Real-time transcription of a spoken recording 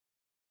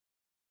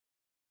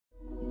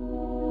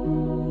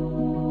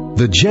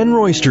The Jenn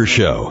Royster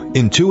Show,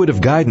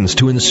 intuitive guidance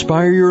to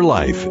inspire your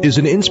life, is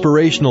an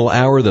inspirational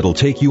hour that'll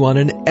take you on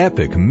an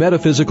epic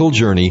metaphysical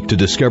journey to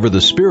discover the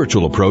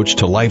spiritual approach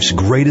to life's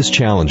greatest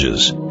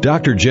challenges.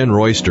 Dr. Jenn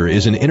Royster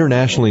is an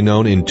internationally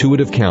known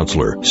intuitive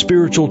counselor,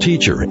 spiritual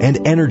teacher,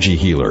 and energy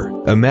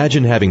healer.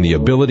 Imagine having the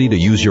ability to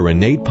use your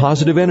innate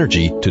positive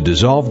energy to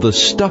dissolve the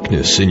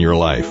stuckness in your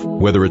life,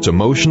 whether it's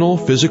emotional,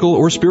 physical,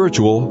 or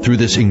spiritual, through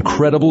this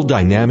incredible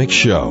dynamic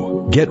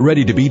show. Get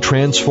ready to be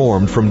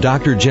transformed from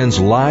Dr. Jenn's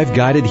live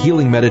guided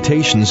healing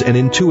meditations and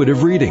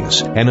intuitive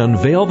readings, and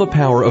unveil the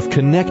power of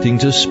connecting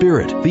to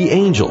spirit, the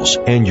angels,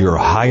 and your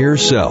higher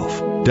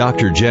self.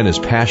 Dr. Jenn is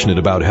passionate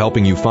about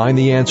helping you find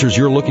the answers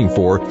you're looking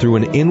for through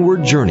an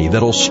inward journey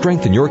that'll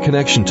strengthen your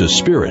connection to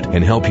spirit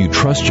and help you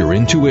trust your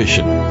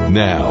intuition.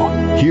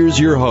 Now, here's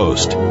your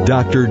host,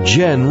 Dr.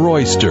 Jenn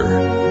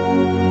Royster.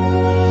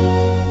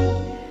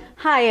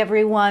 Hi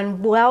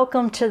everyone,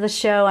 welcome to the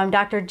show. I'm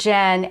Dr.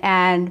 Jenn,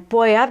 and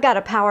boy, I've got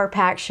a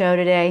power-packed show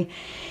today.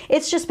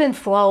 It's just been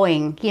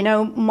flowing. You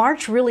know,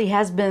 March really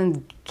has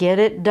been get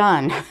it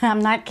done. I'm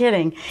not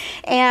kidding.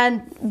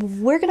 And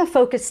we're going to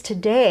focus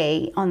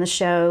today on the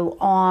show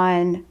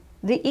on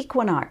the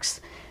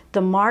equinox,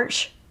 the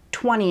March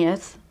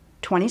 20th,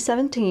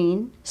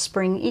 2017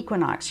 spring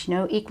equinox. You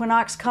know,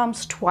 equinox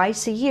comes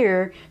twice a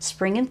year,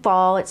 spring and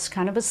fall. It's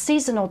kind of a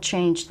seasonal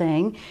change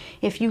thing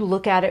if you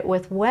look at it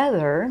with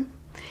weather.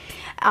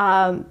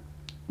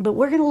 But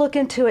we're going to look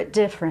into it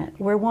different.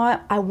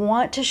 I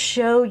want to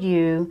show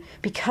you,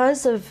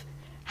 because of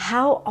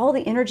how all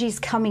the energy is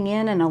coming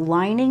in and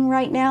aligning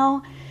right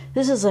now,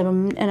 this is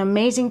an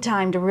amazing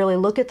time to really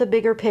look at the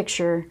bigger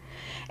picture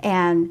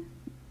and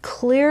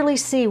clearly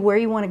see where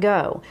you want to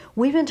go.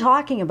 We've been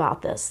talking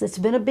about this. It's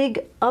been a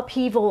big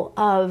upheaval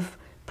of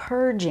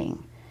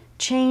purging,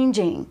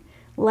 changing,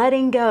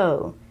 letting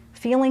go,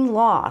 feeling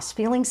loss,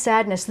 feeling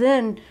sadness.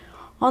 Then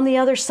on the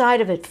other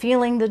side of it,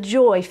 feeling the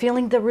joy,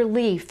 feeling the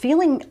relief,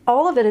 feeling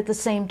all of it at the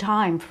same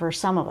time for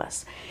some of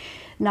us.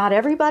 Not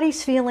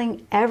everybody's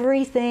feeling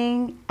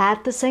everything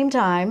at the same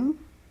time.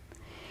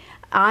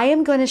 I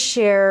am going to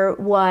share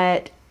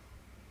what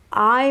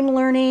I'm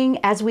learning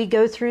as we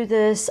go through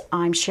this.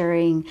 I'm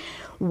sharing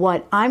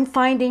what I'm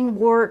finding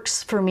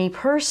works for me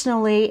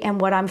personally and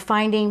what I'm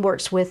finding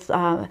works with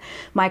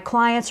my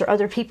clients or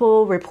other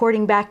people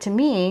reporting back to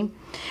me.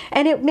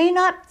 And it may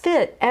not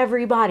fit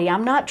everybody.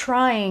 I'm not,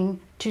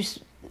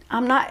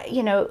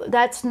 you know,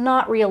 that's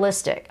not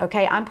realistic,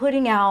 okay? I'm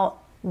putting out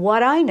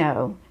what I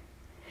know.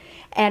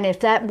 And if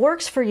that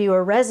works for you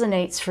or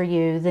resonates for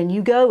you, then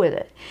you go with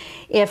it.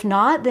 If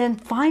not, then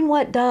find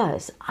what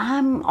does.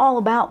 I'm all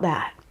about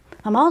that.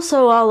 I'm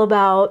also all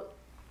about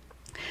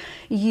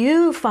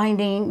you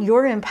finding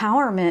your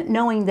empowerment,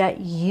 knowing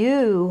that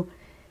you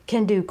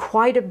can do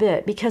quite a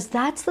bit, because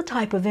that's the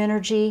type of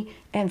energy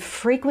and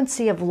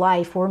frequency of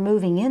life we're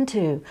moving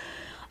into,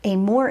 a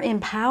more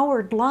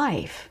empowered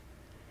life.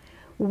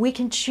 We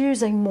can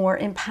choose a more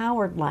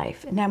empowered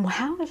life. Now,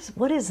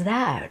 what is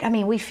that? I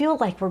mean, we feel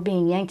like we're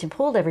being yanked and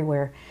pulled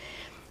everywhere.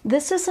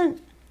 This isn't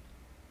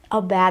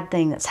a bad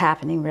thing that's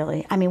happening,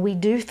 really. I mean, we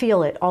do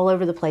feel it all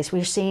over the place.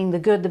 We're seeing the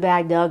good, the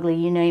bad, the ugly,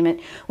 you name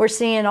it. We're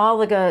seeing all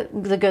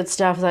the good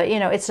stuff that, you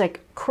know, it's like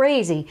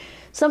crazy.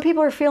 Some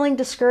people are feeling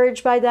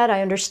discouraged by that.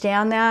 I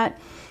understand that.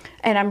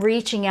 And I'm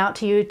reaching out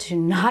to you to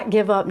not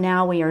give up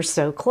now. We are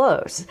so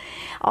close.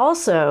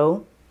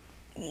 Also,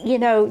 you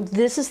know,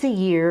 this is the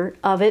year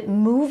of it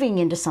moving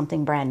into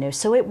something brand new.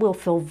 So it will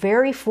feel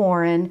very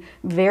foreign,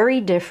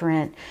 very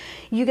different.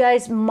 You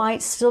guys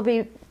might still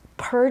be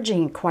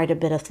purging quite a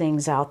bit of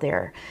things out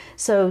there.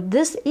 So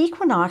this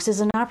equinox is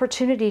an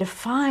opportunity to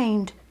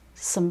find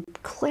some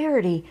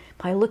clarity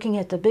by looking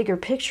at the bigger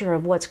picture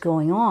of what's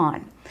going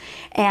on.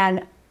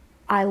 And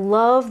I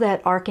love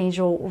that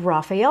Archangel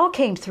Raphael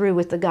came through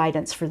with the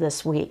guidance for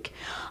this week.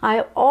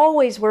 I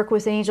always work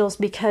with angels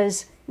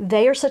because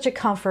they are such a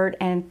comfort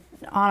and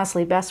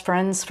honestly best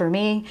friends for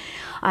me.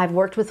 I've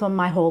worked with them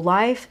my whole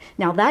life.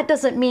 Now that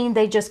doesn't mean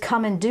they just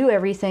come and do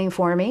everything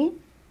for me.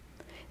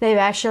 They've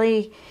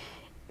actually,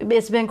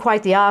 it's been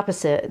quite the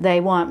opposite. They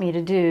want me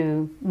to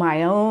do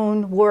my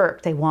own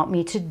work. They want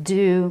me to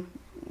do,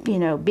 you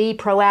know, be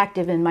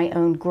proactive in my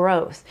own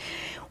growth.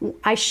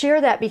 I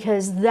share that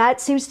because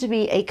that seems to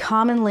be a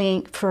common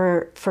link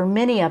for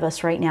many of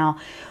us right now.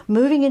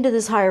 Moving into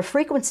this higher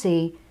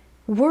frequency,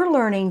 we're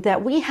learning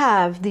that we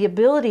have the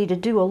ability to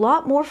do a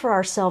lot more for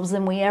ourselves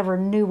than we ever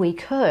knew we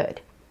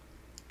could.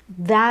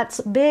 That's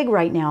big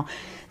right now.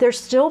 There's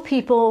still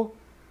people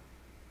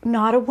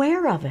not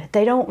aware of it.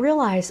 They don't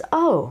realize,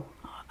 oh,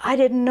 I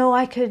didn't know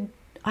I could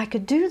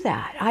do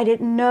that. I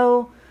didn't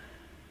know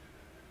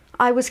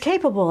I was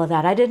capable of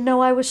that. I didn't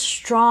know I was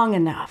strong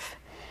enough.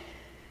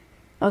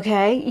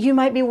 Okay, you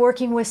might be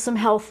working with some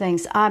health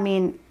things. I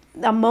mean,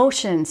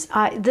 emotions.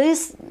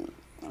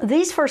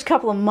 These first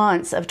couple of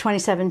months of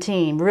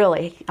 2017,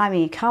 really, I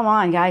mean, come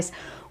on, guys.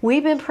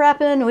 We've been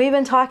prepping, we've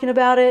been talking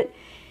about it.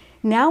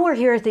 Now we're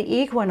here at the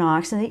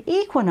equinox, and the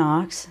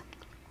equinox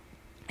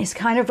is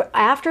kind of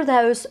after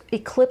those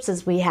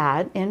eclipses we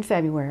had in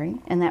February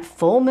and that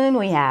full moon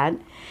we had.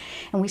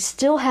 and we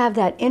still have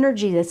that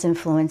energy that's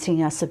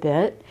influencing us a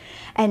bit.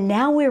 And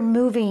now we are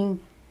moving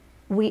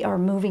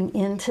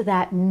into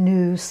that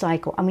new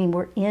cycle. I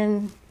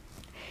mean,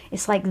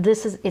 it's like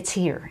it's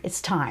here,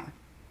 it's time.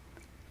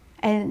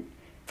 And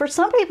for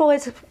some people,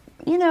 it's,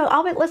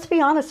 let's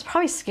be honest, it's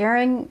probably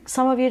scaring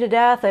some of you to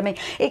death. I mean,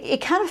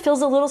 it kind of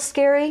feels a little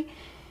scary.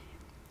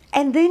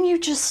 And then you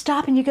just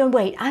stop and you go,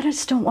 wait, I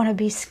just don't want to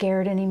be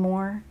scared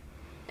anymore.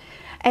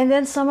 And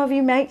then some of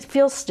you may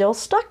feel still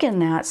stuck in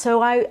that.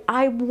 So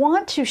I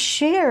want to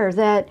share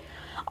that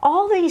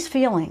all these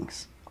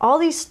feelings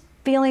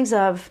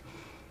of,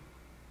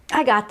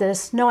 I got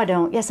this, no I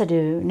don't, yes I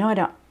do, no I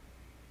don't.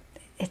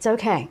 It's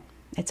okay,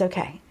 it's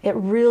okay. It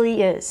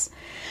really is.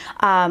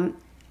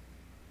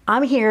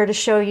 I'm here to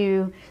show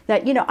you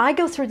that, I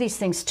go through these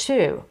things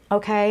too,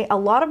 okay? A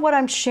lot of what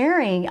I'm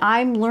sharing,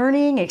 I'm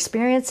learning,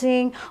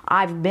 experiencing,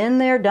 I've been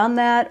there, done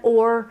that,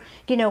 or,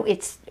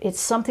 it's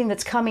something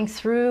that's coming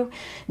through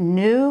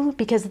new,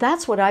 because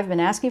that's what I've been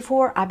asking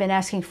for. I've been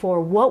asking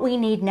for what we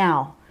need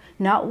now,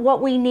 not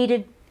what we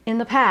needed in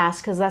the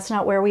past, because that's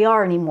not where we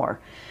are anymore.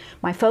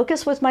 My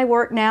focus with my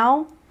work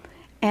now,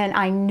 and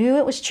I knew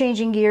it was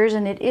changing gears,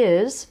 and it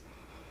is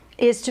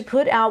to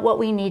put out what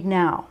we need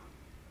now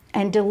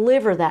and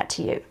deliver that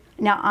to you.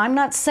 Now, I'm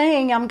not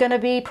saying I'm going to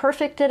be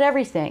perfect at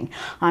everything.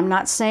 I'm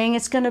not saying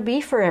it's going to be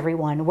for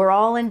everyone. We're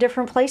all in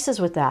different places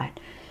with that.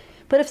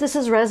 But if this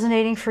is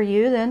resonating for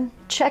you, then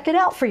check it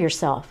out for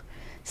yourself.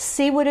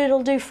 See what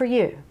it'll do for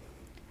you.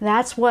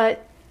 That's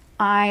what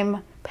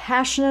I'm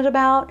passionate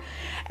about.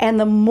 And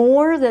the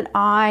more that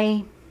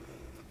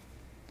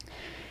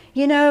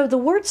the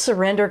word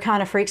surrender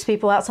kind of freaks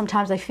people out.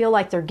 Sometimes they feel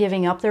like they're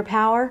giving up their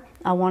power.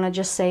 I want to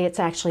just say it's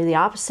actually the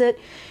opposite.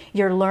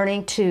 You're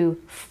learning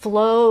to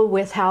flow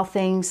with how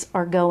things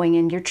are going,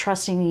 and you're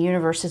trusting the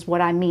universe is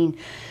what I mean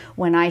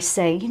when I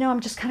say,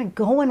 I'm just kind of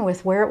going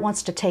with where it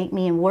wants to take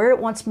me and where it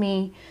wants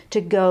me to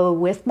go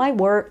with my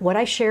work, what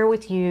I share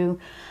with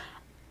you,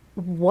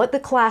 what the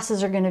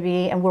classes are going to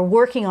be, and we're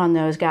working on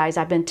those, guys.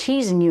 I've been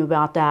teasing you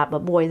about that,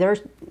 but boy,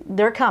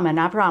 they're coming,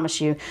 I promise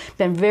you.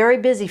 Been very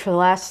busy for the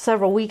last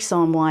several weeks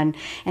on one,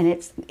 and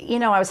it's,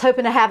 I was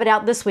hoping to have it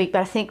out this week, but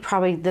I think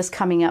probably this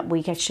coming up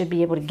week I should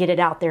be able to get it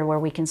out there where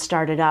we can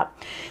start it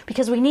up,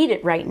 because we need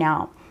it right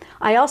now.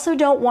 I also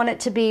don't want it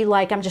to be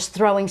like I'm just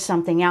throwing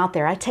something out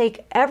there. I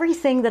take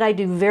everything that I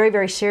do very,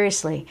 very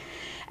seriously,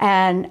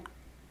 and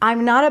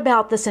I'm not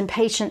about this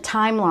impatient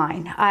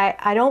timeline.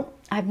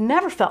 I've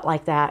never felt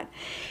like that.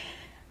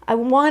 I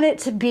want it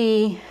to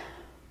be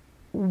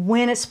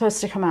when it's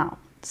supposed to come out.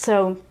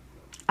 So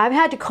I've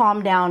had to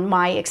calm down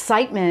my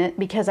excitement,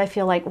 because I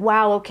feel like,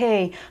 wow,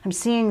 okay, I'm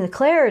seeing the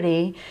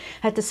clarity.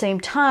 At the same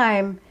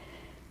time,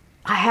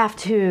 I have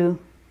to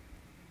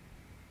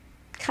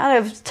kind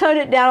of tone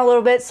it down a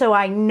little bit so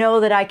I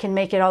know that I can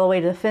make it all the way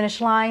to the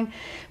finish line,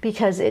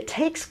 because it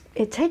takes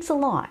a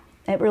lot.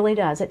 It really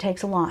does. It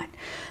takes a lot.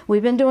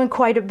 We've been doing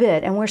quite a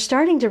bit, and we're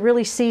starting to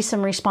really see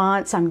some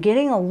response. I'm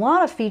getting a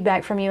lot of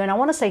feedback from you, and I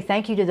want to say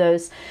thank you to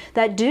those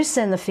that do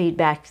send the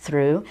feedback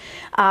through.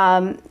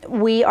 I'm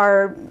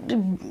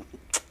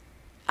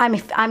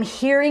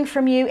hearing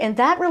from you, and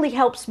that really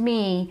helps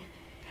me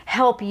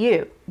help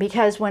you,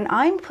 because when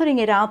I'm putting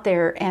it out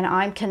there and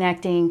I'm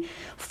connecting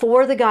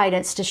for the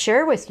guidance to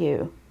share with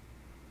you,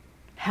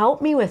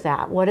 help me with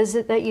that. What is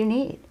it that you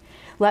need?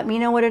 Let me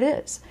know what it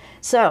is.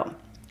 So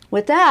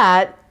with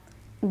that,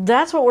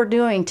 that's what we're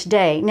doing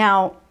today.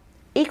 Now,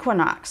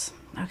 equinox,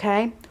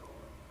 okay?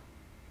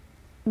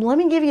 Let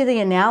me give you the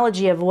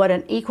analogy of what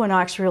an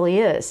equinox really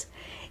is.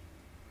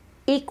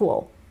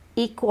 Equal,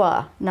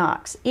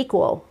 equinox,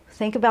 equal.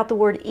 Think about the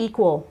word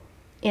equal,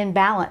 in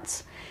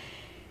balance.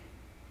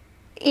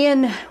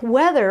 In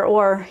weather,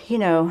 or,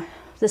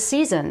 the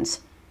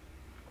seasons,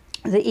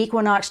 the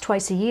equinox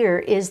twice a year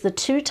is the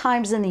 2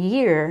 times in the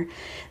year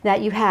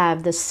that you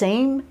have the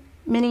same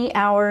many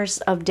hours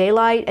of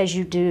daylight as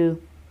you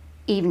do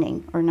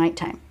evening or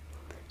nighttime.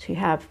 So you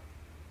have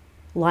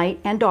light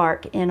and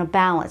dark in a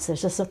balance.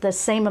 There's just the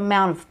same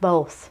amount of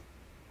both.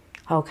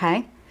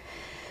 Okay?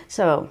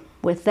 So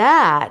with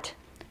that,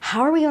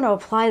 how are we going to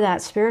apply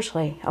that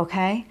spiritually?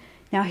 Okay?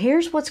 Now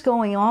here's what's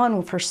going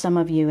on for some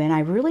of you, and I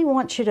really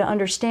want you to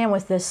understand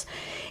with this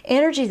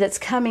energy that's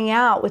coming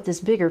out with this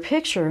bigger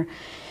picture.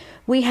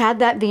 We had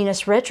that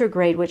Venus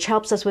retrograde, which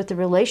helps us with the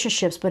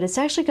relationships, but it's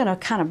actually going to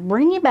kind of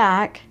bring you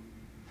back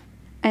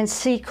and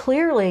see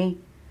clearly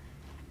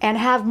and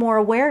have more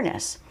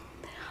awareness.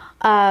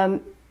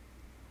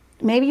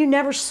 Maybe you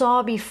never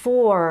saw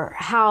before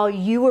how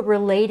you were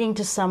relating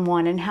to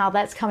someone and how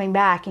that's coming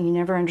back, and you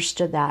never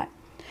understood that.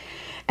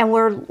 And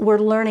we're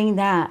learning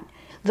that.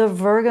 The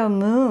Virgo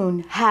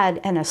moon had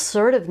an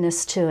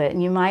assertiveness to it,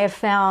 and you may have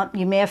found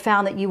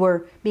that you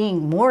were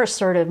being more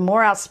assertive,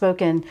 more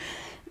outspoken,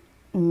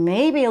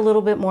 maybe a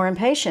little bit more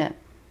impatient.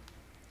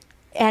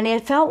 And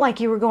it felt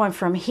like you were going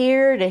from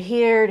here to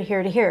here to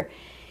here to here.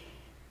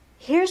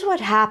 Here's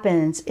what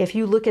happens if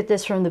you look at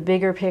this from the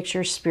bigger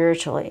picture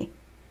spiritually.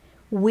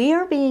 We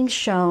are being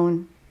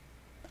shown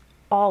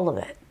all of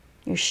it.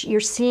 You're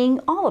seeing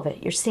all of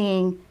it. You're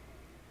seeing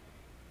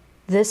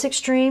this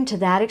extreme to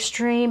that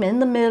extreme, in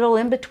the middle,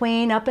 in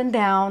between, up and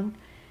down.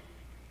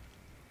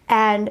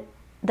 And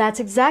that's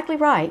exactly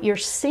right. You're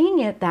seeing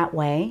it that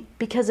way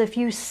because if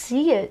you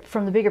see it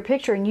from the bigger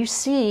picture and you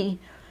see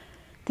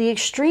the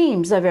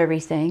extremes of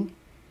everything,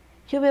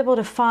 you'll be able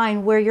to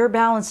find where your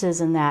balance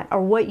is in that,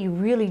 or what you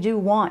really do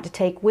want to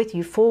take with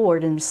you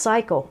forward in the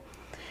cycle.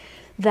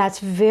 That's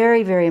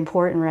very, very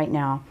important right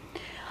now.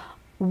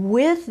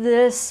 With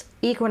this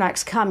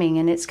equinox coming,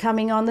 and it's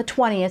coming on the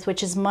 20th,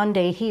 which is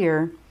Monday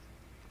here,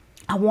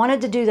 I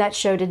wanted to do that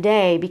show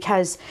today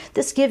because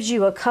this gives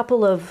you a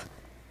couple of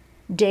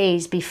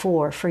days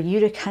before for you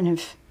to kind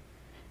of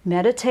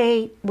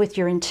meditate with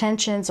your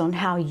intentions on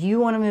how you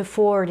want to move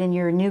forward in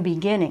your new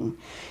beginning,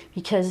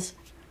 because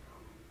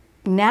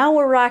now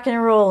we're rocking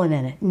and rolling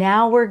in it.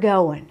 Now we're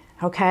going,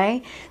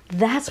 okay?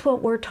 That's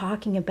what we're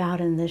talking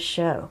about in this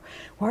show.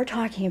 We're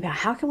talking about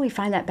how can we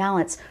find that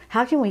balance?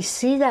 How can we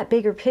see that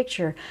bigger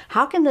picture?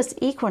 How can this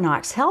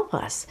equinox help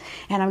us?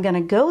 And I'm going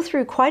to go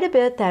through quite a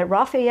bit that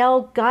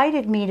Raphael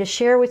guided me to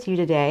share with you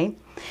today,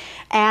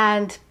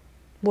 and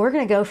we're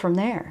going to go from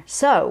there.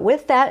 So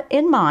with that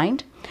in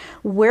mind,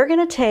 we're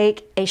going to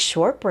take a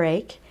short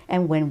break,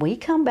 and when we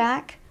come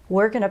back,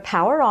 we're going to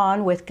power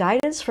on with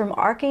guidance from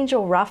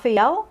Archangel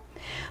Raphael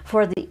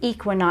for the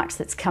equinox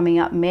that's coming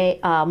up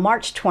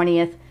March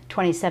 20th,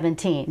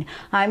 2017.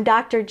 I'm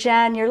Dr.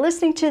 Jenn. You're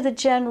listening to the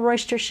Jenn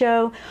Royster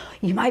Show.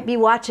 You might be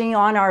watching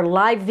on our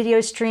live video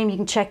stream. You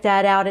can check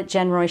that out at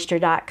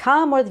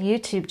jennroyster.com or the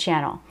YouTube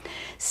channel.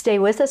 Stay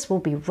with us. We'll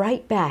be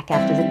right back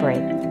after the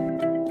break.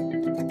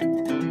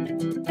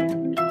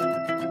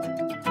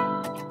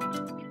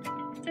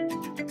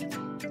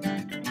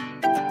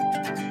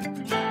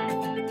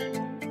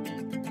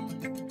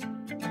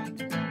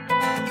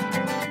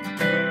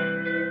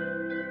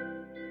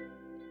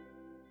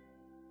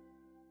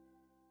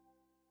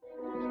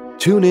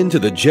 Tune in to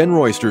the Jenn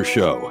Royster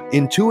Show,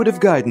 intuitive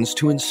guidance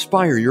to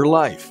inspire your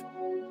life.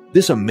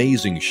 This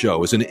amazing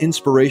show is an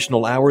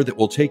inspirational hour that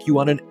will take you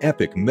on an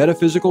epic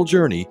metaphysical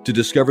journey to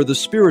discover the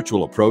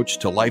spiritual approach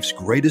to life's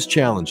greatest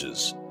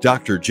challenges.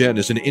 Dr. Jenn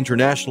is an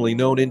internationally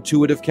known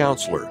intuitive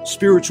counselor,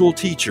 spiritual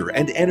teacher,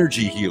 and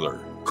energy healer.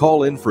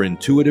 Call in for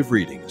intuitive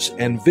readings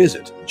and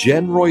visit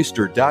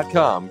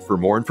jennroyster.com for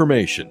more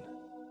information.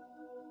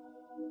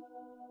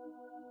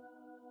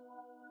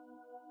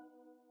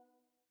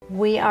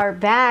 We are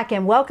back,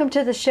 and welcome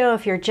to the show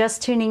if you're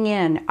just tuning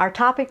in. Our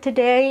topic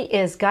today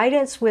is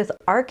guidance with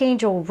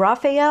Archangel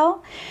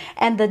Raphael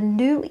and the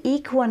new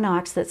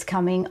equinox that's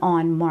coming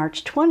on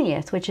March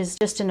 20th, which is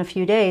just in a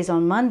few days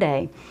on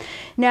Monday.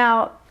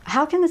 Now,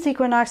 how can this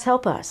equinox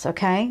help us?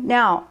 Okay,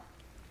 now,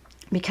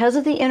 because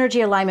of the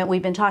energy alignment,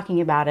 we've been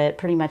talking about it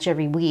pretty much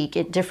every week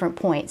at different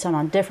points and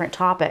on different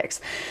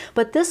topics.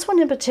 But this one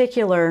in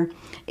particular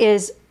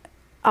is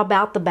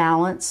about the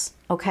balance.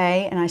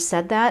 Okay, and I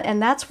said that, and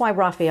that's why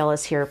Raphael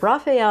is here.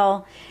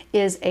 Raphael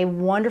is a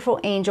wonderful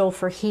angel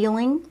for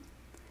healing.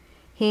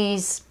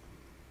 He's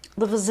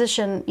the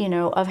physician,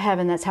 of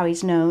heaven. That's how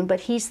he's known. But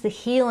he's the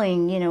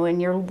healing,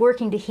 and you're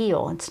working to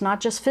heal. It's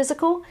not just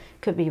physical.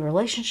 Could be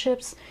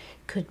relationships.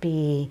 Could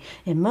be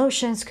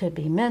emotions. Could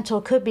be mental.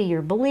 Could be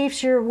your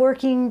beliefs. You're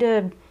working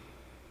to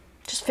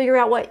just figure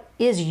out what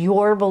is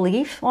your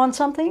belief on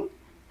something.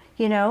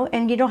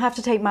 And you don't have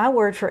to take my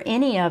word for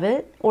any of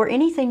it or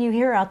anything you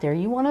hear out there.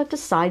 You want to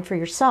decide for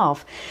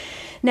yourself.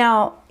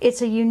 Now,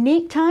 it's a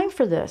unique time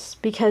for this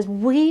because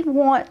we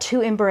want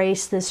to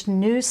embrace this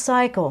new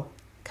cycle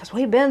because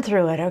we've been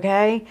through it,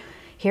 okay?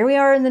 Here we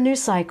are in the new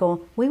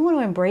cycle. We want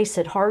to embrace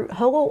it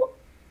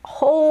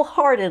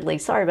wholeheartedly.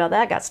 Sorry about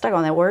that. I got stuck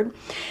on that word.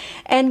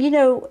 And, you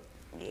don't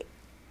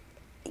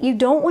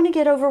want to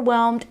get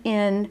overwhelmed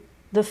in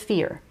the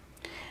fear.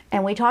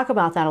 And we talk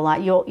about that a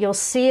lot. You'll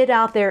see it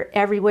out there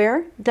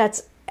everywhere.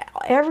 That's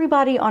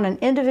everybody on an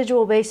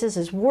individual basis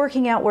is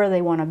working out where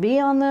they want to be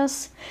on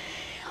this.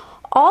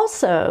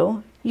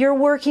 Also, you're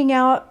working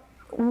out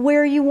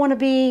where you want to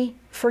be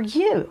for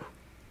you.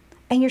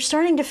 And you're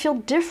starting to feel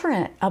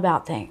different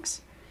about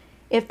things.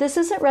 If this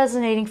isn't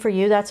resonating for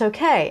you, that's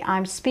okay.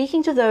 I'm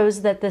speaking to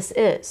those that this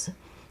is.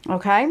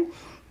 Okay?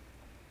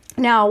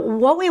 Now,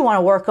 what we want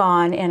to work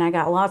on, and I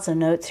got lots of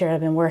notes here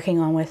I've been working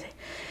on with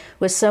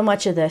so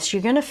much of this,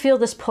 you're going to feel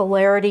this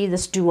polarity,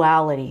 this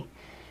duality.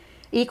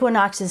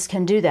 Equinoxes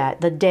can do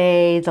that. The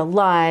day, the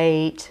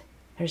light,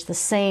 there's the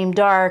same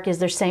dark as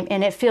there's same,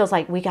 and it feels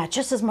like we got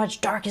just as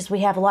much dark as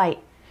we have light.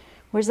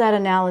 Where's that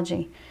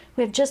analogy?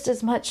 We have just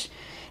as much,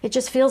 it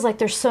just feels like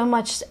there's so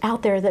much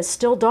out there that's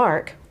still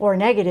dark or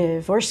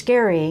negative or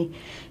scary,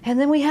 and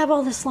then we have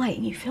all this light,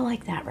 and you feel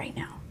like that right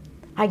now.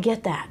 I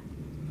get that.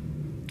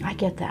 I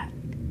get that.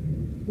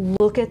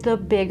 Look at the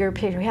bigger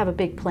picture. We have a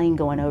big plane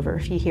going over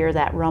if you hear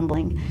that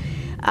rumbling.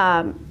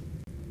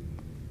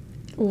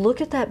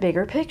 Look at that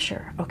bigger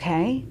picture,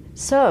 okay?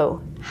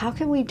 So how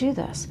can we do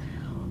this?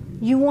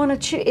 You want to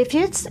choose. If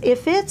it's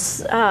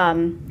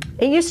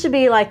it used to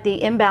be like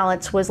the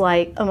imbalance was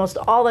like almost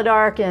all the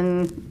dark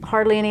and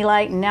hardly any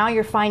light, and now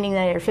you're finding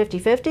that you're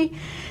 50-50.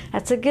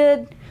 That's a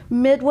good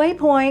midway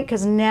point,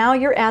 because now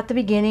you're at the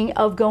beginning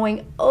of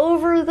going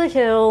over the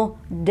hill,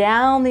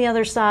 down the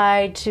other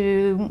side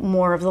to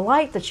more of the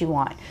light that you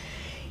want.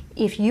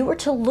 If you were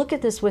to look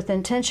at this with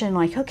intention,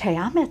 like, okay,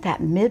 I'm at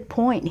that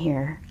midpoint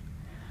here.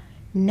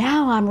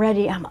 Now I'm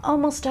ready. I'm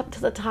almost up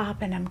to the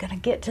top, and I'm going to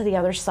get to the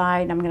other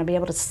side, and I'm going to be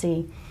able to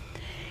see.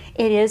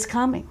 It is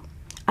coming.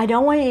 I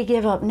don't want you to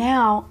give up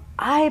now.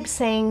 I'm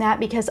saying that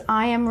because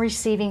I am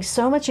receiving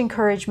so much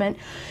encouragement.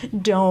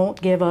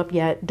 Don't give up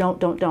yet. Don't.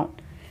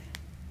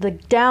 The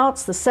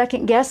doubts, the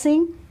second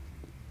guessing,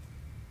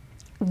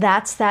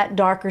 that's that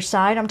darker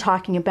side I'm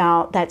talking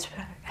about. That's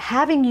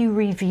having you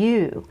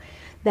review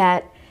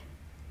that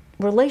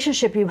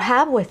relationship you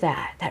have with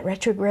that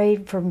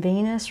retrograde from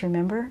Venus,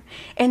 remember?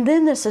 And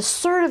then this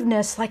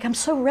assertiveness, like, I'm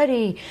so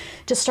ready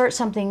to start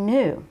something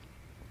new.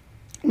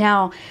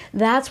 Now,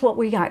 that's what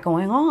we got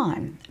going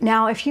on.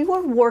 Now, if you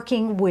are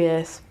working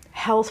with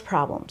health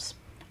problems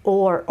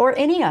or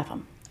any of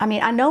them, I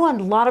mean, I know a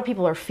lot of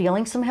people are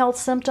feeling some health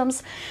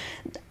symptoms.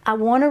 I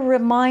want to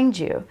remind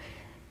you,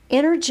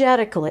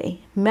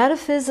 energetically,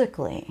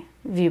 metaphysically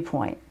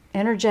viewpoint,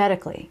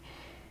 energetically,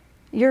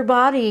 your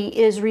body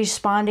is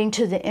responding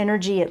to the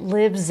energy it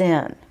lives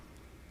in.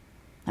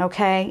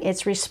 Okay?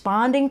 It's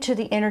responding to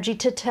the energy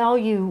to tell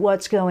you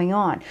what's going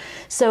on.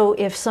 So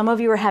if some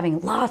of you are having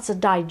lots of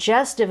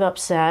digestive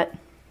upset,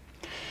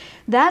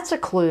 that's a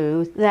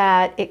clue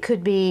that it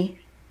could be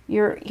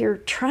you're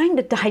trying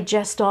to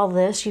digest all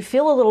this. You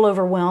feel a little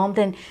overwhelmed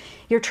and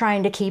you're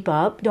trying to keep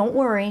up. Don't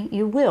worry,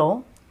 you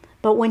will.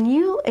 But when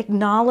you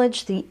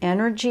acknowledge the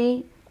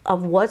energy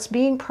of what's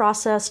being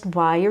processed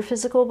by your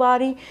physical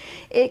body,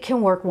 it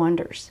can work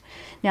wonders.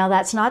 Now,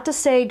 that's not to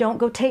say don't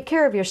go take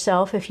care of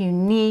yourself if you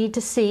need to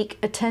seek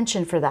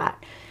attention for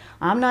that.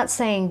 I'm not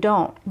saying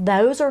don't.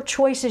 Those are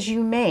choices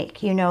you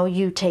make. You know,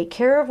 you take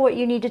care of what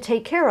you need to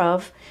take care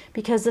of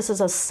because this is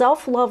a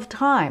self-love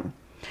time.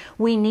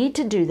 We need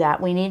to do that.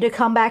 We need to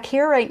come back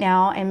here right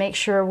now and make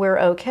sure we're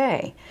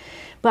okay.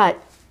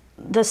 But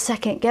the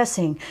second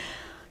guessing,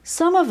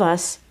 some of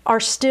us are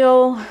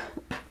still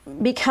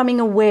becoming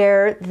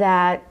aware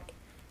that,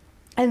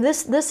 and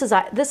this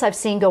I've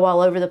seen go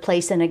all over the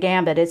place in a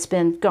gambit. It's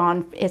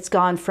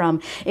gone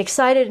from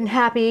excited and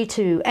happy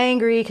to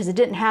angry because it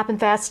didn't happen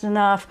fast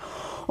enough,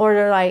 or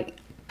they're like,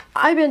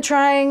 I've been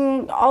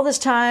trying all this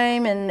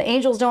time and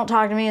angels don't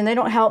talk to me and they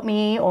don't help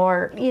me,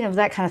 or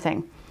that kind of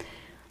thing.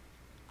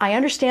 I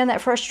understand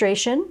that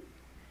frustration.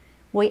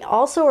 We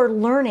also are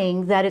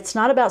learning that it's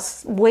not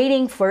about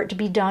waiting for it to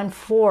be done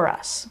for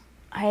us.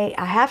 I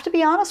have to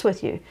be honest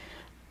with you.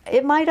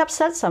 It might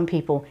upset some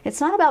people.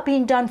 It's not about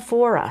being done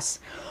for us.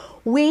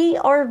 We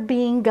are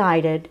being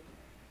guided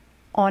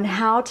on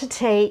how to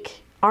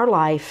take our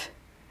life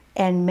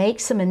and make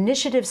some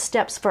initiative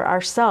steps for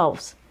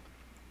ourselves.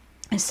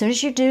 As soon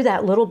as you do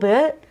that little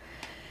bit,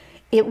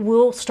 it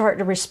will start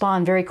to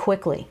respond very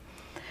quickly.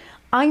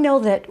 I know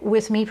that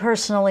with me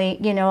personally,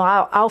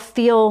 I'll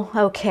feel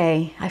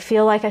okay. I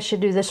feel like I should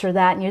do this or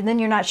that, and then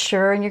you're not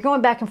sure, and you're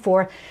going back and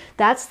forth.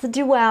 That's the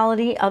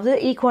duality of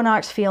the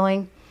equinox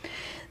feeling.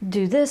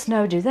 Do this,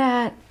 no, do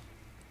that.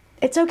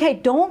 It's okay.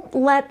 Don't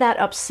let that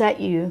upset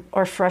you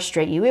or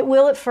frustrate you. It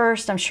will at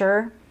first, I'm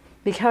sure,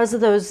 because of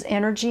those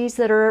energies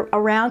that are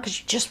around, because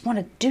you just want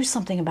to do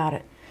something about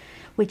it.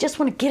 We just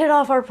want to get it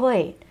off our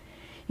plate.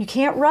 You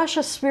can't rush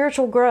a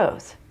spiritual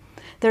growth.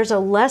 There's a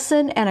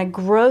lesson and a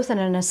growth and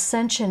an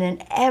ascension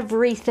in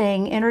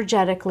everything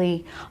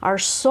energetically. Our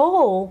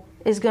soul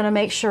is going to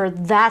make sure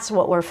that's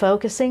what we're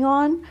focusing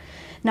on,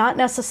 not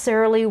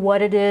necessarily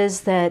what it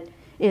is that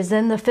is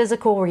in the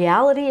physical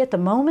reality at the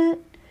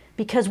moment,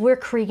 because we're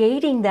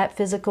creating that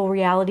physical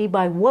reality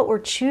by what we're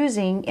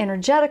choosing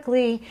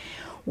energetically,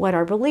 what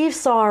our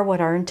beliefs are, what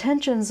our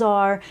intentions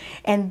are,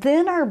 and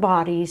then our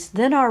bodies,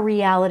 then our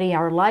reality,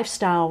 our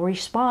lifestyle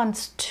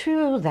responds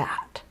to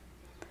that.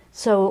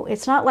 So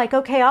it's not like,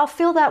 okay, I'll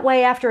feel that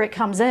way after it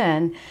comes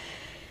in.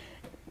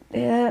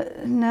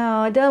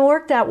 No, it doesn't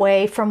work that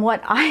way. From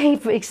what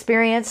I've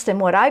experienced and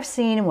what I've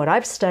seen and what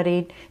I've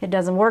studied, it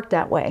doesn't work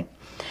that way.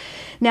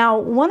 Now,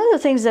 one of the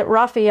things that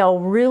Raphael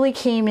really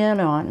came in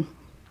on,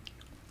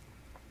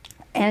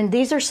 and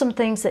these are some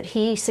things that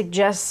he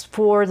suggests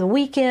for the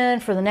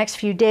weekend, for the next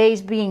few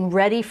days, being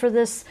ready for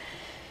this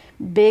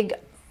big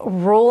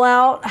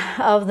rollout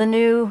of the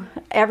new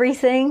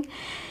everything.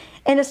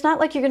 And it's not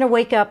like you're going to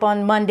wake up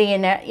on Monday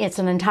and it's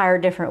an entire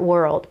different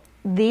world.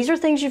 These are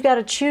things you've got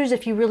to choose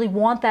if you really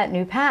want that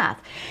new path.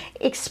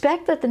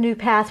 Expect that the new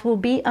path will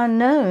be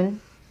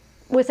unknown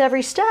with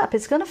every step.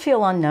 It's going to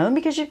feel unknown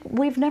because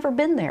we've never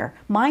been there.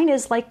 Mine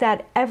is like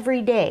that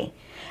every day.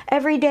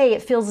 Every day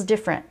it feels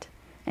different.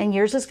 And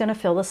yours is going to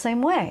feel the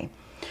same way.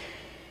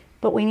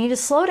 But we need to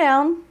slow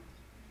down,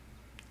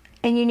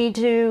 and you need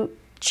to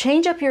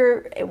change up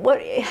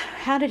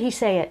how did he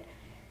say it?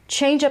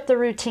 Change up the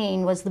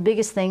routine was the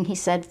biggest thing he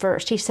said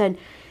first. He said,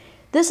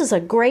 this is a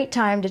great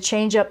time to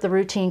change up the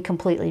routine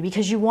completely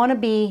because you want to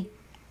be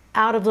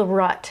out of the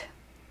rut,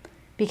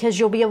 because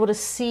you'll be able to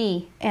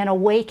see and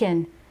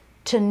awaken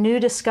to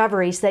new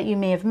discoveries that you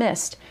may have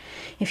missed.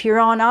 If you're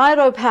on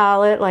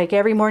autopilot, like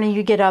every morning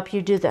you get up,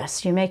 you do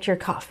this, you make your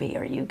coffee,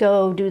 or you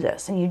go do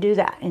this and you do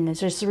that, and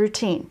it's just a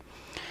routine.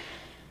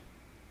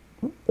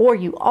 Or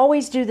you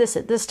always do this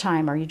at this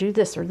time, or you do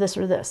this or this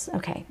or this.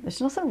 Okay,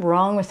 there's nothing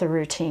wrong with the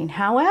routine.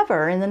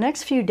 However, in the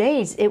next few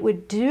days, it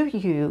would do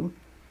you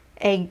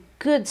a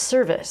good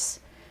service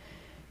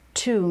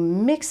to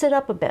mix it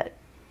up a bit.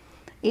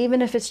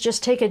 Even if it's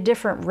just take a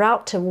different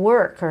route to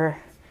work, or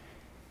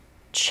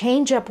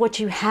change up what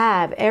you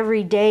have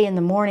every day in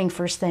the morning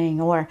first thing,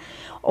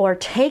 or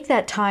take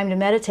that time to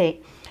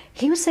meditate.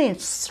 He was saying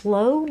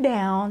slow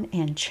down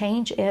and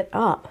change it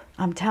up.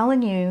 I'm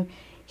telling you,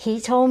 he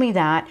told me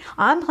that.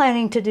 I'm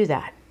planning to do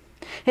that.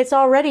 It's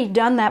already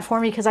done that for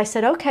me because I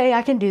said, okay,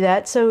 I can do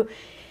that. So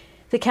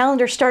the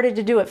calendar started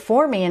to do it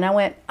for me, and I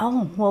went,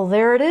 oh, well,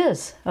 there it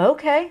is.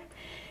 Okay.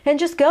 And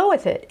just go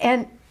with it.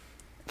 And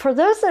for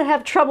those that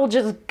have trouble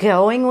just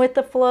going with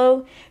the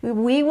flow,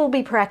 we will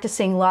be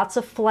practicing lots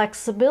of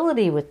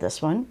flexibility with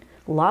this one.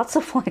 Lots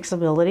of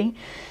flexibility.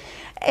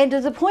 And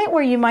to the point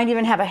where you might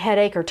even have a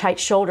headache or tight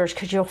shoulders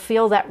because you'll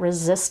feel that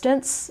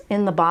resistance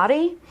in the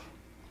body.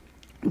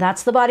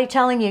 That's the body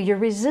telling you you're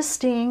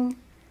resisting,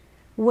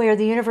 where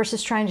the universe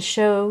is trying to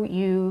show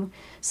you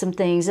some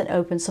things and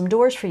open some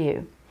doors for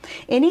you.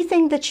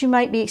 Anything that you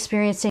might be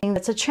experiencing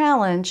that's a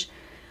challenge,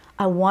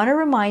 I want to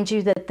remind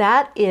you that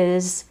that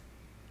is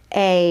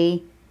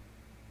a,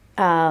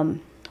 what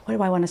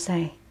do I want to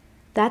say?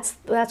 That's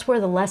where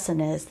the lesson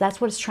is.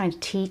 That's what it's trying to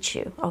teach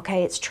you,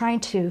 okay? It's trying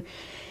to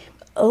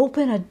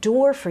open a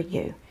door for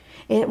you.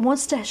 It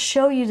wants to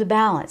show you the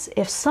balance.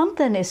 If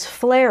something is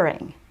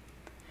flaring,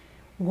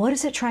 what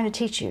is it trying to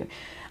teach you?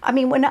 I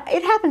mean, when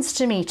it happens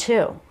to me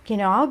too, you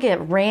know, I'll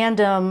get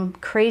random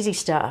crazy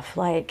stuff.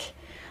 Like,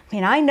 I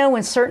mean, I know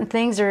when certain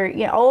things are,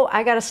 you know, oh,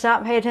 I got to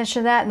stop and pay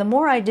attention to that. And the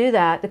more I do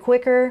that, the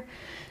quicker,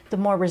 the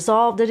more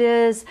resolved it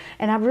is.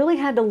 And I've really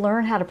had to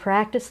learn how to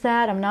practice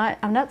that. I'm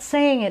not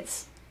saying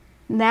it's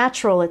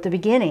natural at the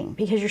beginning,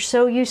 because you're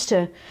so used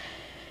to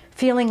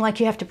feeling like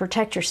you have to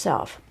protect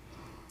yourself.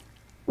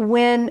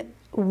 When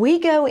we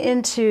go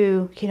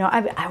into, you know,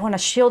 I want to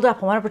shield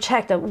up, I want to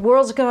protect, the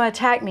world's going to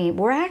attack me,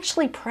 we're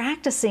actually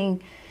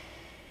practicing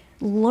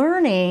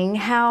learning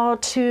how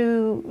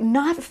to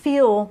not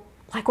feel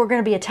like we're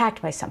going to be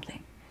attacked by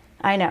something.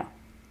 I know.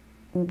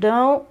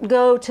 Don't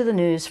go to the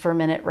news for a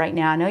minute right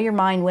now. I know your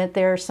mind went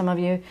there, some of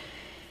you.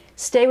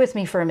 Stay with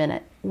me for a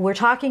minute. We're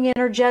talking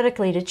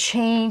energetically to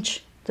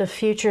change the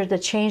future, to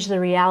change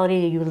the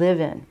reality that you live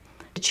in,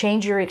 to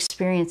change your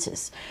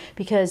experiences,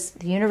 because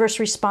the universe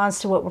responds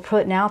to what we're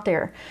putting out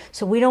there.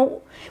 So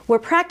we're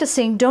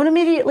practicing, don't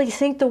immediately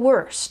think the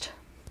worst.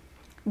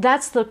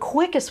 That's the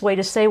quickest way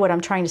to say what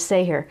I'm trying to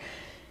say here.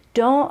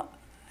 So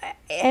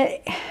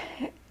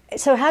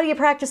how do you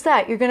practice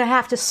that? You're going to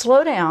have to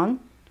slow down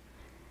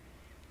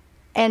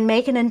and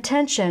make an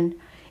intention.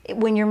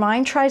 When your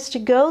mind tries to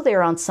go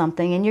there on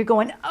something and you're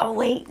going, oh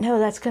wait, no,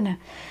 that's going to,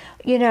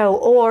 you know,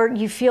 or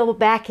you feel a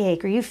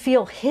backache, or you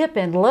feel hip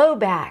and low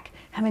back.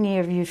 How many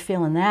of you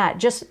feeling that?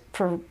 Just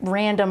for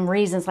random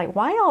reasons, like,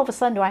 why all of a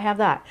sudden do I have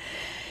that?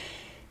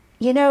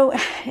 You know,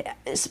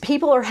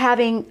 people are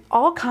having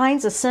all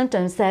kinds of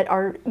symptoms that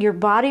are your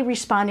body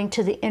responding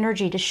to the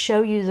energy to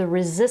show you the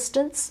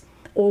resistance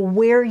or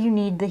where you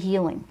need the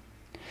healing.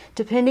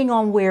 Depending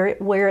on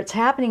where it's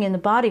happening in the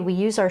body, we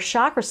use our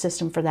chakra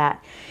system for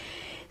that.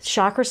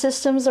 Chakra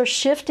systems are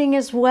shifting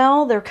as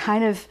well. They're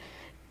kind of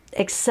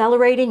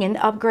accelerating and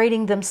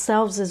upgrading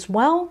themselves as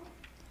well.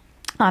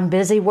 I'm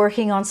busy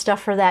working on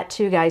stuff for that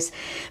too, guys,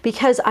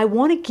 because I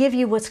want to give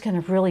you what's going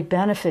to really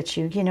benefit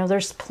you. You know,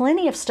 there's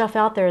plenty of stuff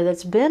out there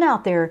that's been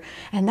out there,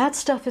 and that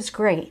stuff is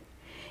great.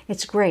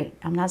 It's great.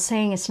 I'm not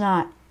saying it's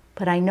not,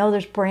 but I know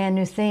there's brand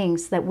new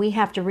things that we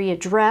have to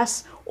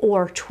readdress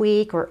or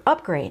tweak or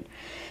upgrade.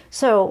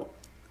 So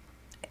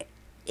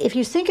if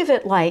you think of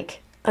it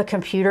like a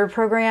computer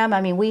program, I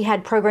mean, we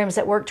had programs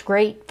that worked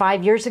great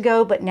 5 years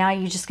ago, but now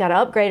you just got to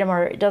upgrade them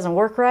or it doesn't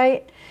work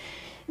right.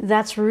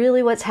 That's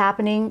really what's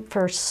happening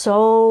for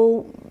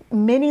so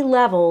many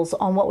levels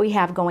on what we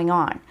have going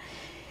on.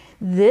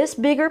 This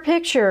bigger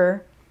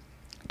picture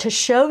to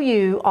show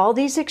you all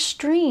these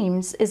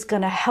extremes is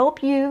going to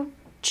help you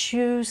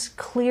choose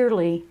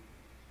clearly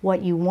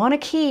what you want to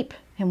keep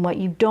and what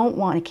you don't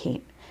want to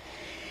keep.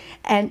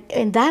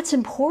 And that's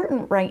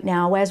important right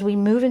now as we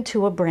move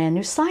into a brand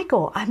new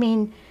cycle. I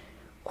mean,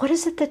 what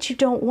is it that you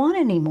don't want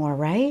anymore,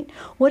 right?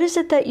 What is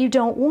it that you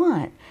don't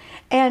want?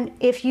 And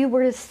if you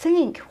were to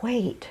think,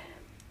 wait,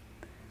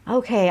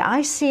 okay,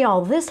 I see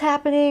all this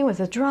happening with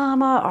the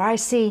drama, or I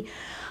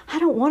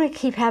don't want to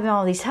keep having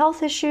all these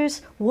health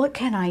issues. What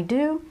can I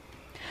do?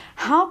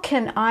 How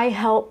can I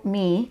help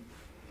me?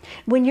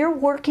 When you're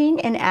working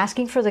and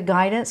asking for the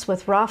guidance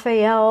with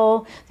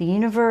Raphael, the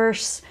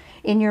universe,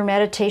 in your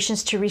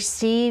meditations to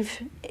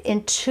receive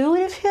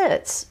intuitive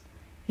hits,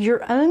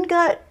 your own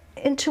gut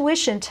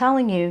intuition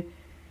telling you,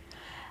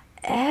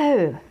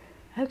 oh,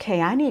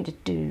 okay, I need to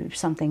do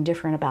something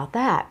different about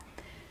that.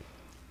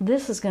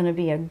 This is going to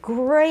be a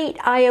great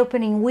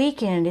eye-opening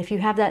weekend if you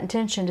have that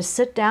intention to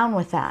sit down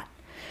with that.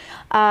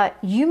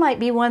 You might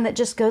be one that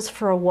just goes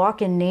for a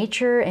walk in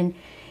nature, and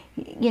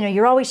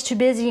you're always too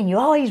busy and you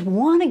always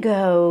want to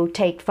go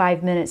take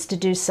 5 minutes to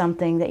do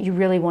something that you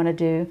really want to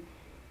do.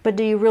 But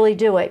do you really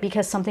do it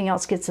because something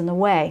else gets in the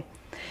way?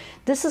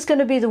 This is going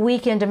to be the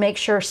weekend to make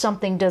sure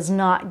something does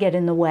not get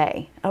in the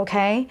way,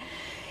 okay?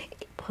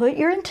 Put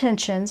your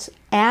intentions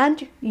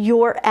and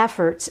your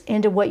efforts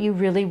into what you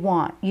really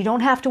want. You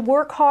don't have to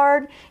work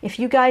hard. If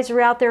you guys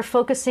are out there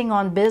focusing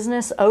on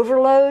business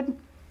overload,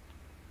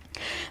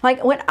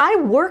 like when I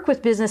work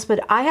with business,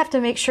 but I have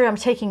to make sure I'm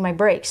taking my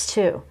breaks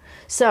too.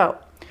 So,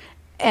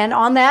 and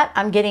on that,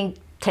 I'm getting,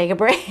 take a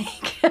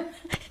break.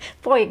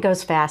 Boy, it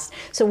goes fast.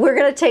 So we're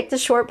going to take the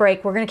short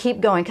break. We're going to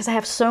keep going because I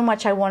have so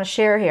much I want to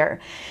share here.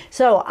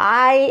 So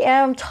I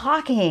am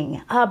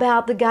talking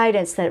about the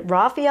guidance that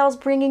Raphael's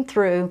bringing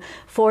through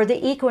for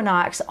the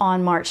equinox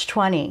on March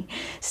 20.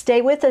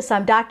 Stay with us.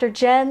 I'm Dr.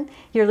 Jenn.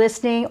 You're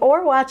listening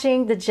or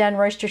watching the Jenn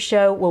Royster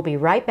Show. We'll be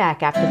right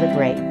back after the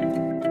break.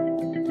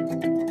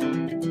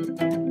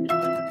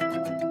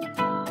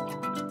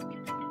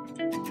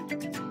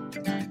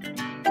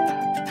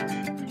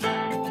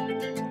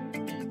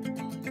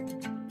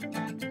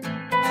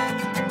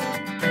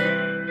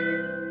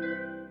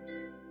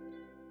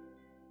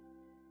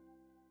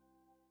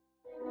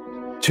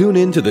 Tune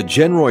in to the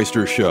Jenn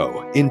Royster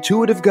Show,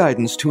 intuitive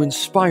guidance to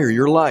inspire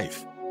your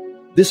life.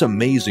 This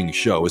amazing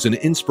show is an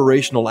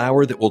inspirational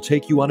hour that will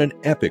take you on an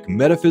epic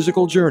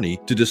metaphysical journey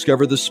to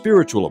discover the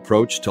spiritual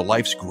approach to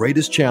life's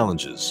greatest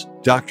challenges.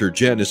 Dr.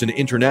 Jenn is an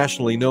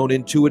internationally known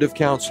intuitive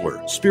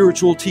counselor,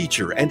 spiritual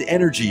teacher, and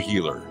energy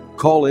healer.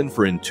 Call in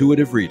for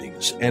intuitive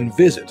readings and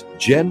visit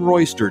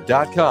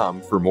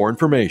JennRoyster.com for more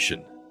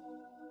information.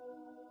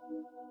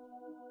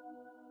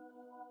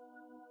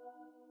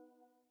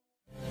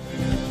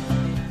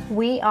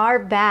 We are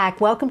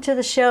back. Welcome to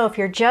the show. If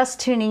you're just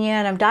tuning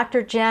in, I'm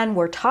Dr. Jenn.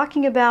 We're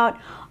talking about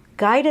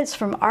guidance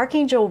from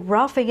Archangel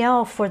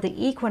Raphael for the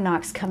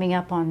equinox coming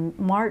up on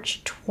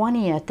March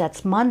 20th.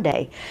 That's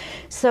Monday.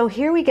 So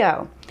here we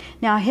go.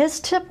 Now his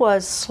tip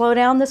was slow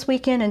down this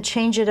weekend and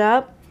change it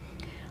up.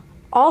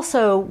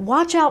 Also,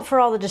 watch out for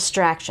all the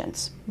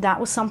distractions. That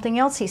was something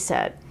else he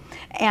said.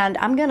 And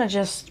I'm going to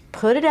just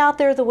put it out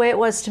there the way it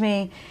was to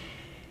me.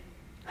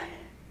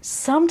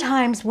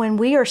 Sometimes when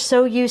we are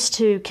so used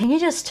to, can you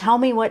just tell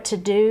me what to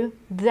do?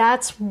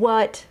 That's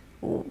what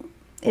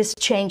is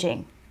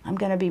changing. I'm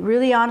going to be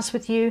really honest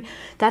with you.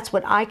 That's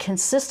what I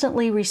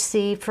consistently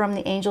receive from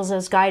the angels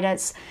as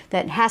guidance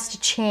that has to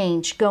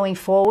change going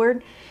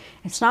forward.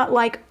 It's not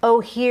like,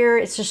 oh, here,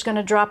 it's just going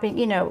to drop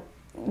in,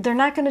 they're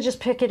not going to just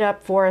pick it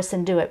up for us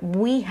and do it.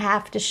 We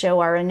have to show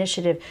our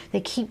initiative.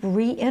 They keep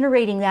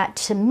reiterating that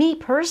to me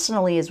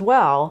personally as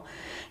well.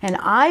 And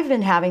I've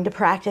been having to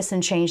practice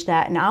and change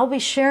that. And I'll be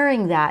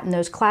sharing that in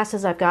those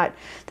classes I've got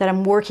that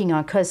I'm working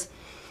on because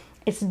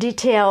it's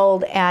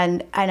detailed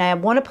and I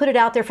want to put it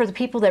out there for the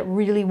people that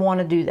really want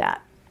to do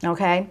that.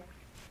 Okay?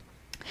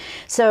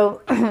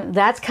 So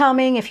that's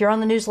coming. If you're on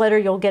the newsletter,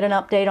 you'll get an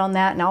update on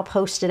that and I'll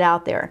post it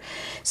out there.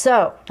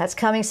 So that's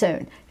coming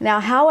soon. Now,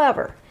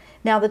 however,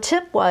 the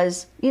tip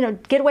was,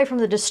 get away from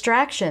the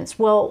distractions.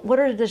 Well, what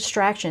are the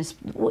distractions?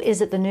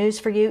 Is it the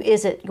news for you?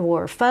 Is it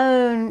your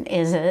phone?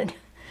 Is it,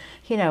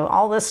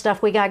 all this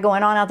stuff we got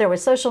going on out there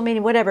with social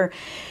media, whatever.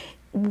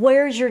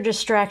 Where's your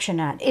distraction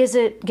at? Is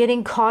it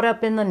getting caught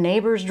up in the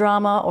neighbor's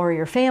drama or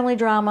your family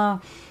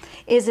drama?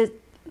 Is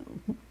it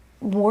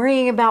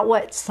worrying about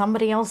what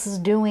somebody else is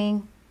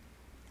doing?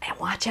 And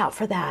watch out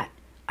for that.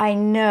 I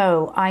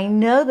know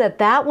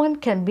that one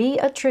can be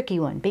a tricky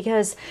one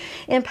because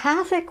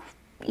empathic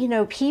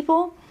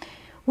people,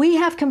 we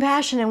have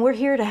compassion and we're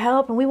here to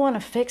help and we want to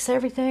fix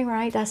everything,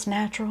 right? That's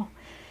natural.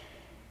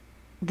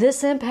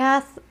 This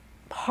empath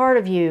part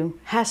of you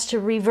has to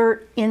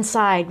revert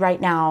inside right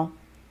now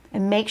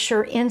and make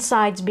sure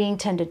inside's being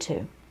tended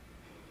to.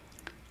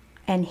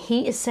 And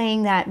he is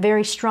saying that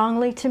very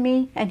strongly to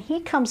me, and he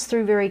comes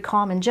through very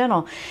calm and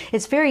gentle.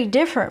 It's very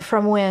different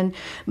from when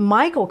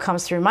Michael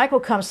comes through. Michael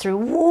comes through,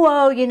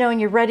 whoa, and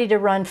you're ready to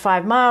run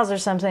 5 miles or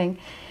something.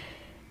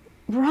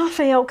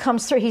 Raphael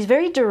comes through. He's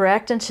very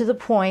direct and to the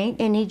point,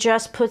 and he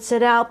just puts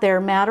it out there,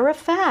 matter of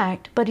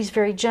fact, but he's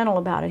very gentle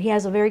about it. He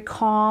has a very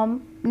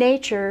calm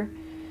nature,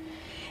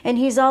 and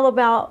he's all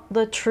about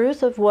the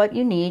truth of what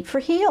you need for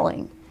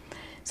healing.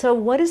 So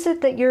what is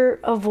it that you're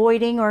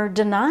avoiding or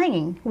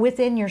denying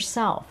within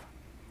yourself?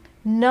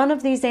 None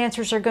of these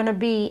answers are going to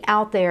be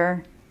out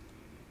there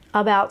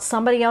about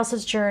somebody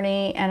else's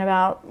journey and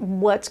about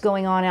what's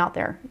going on out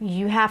there.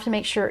 You have to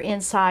make sure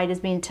inside is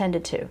being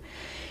tended to.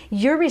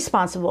 You're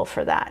responsible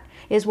for that,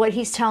 is what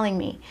he's telling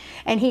me.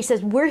 And he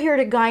says, we're here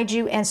to guide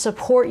you and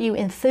support you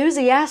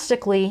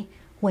enthusiastically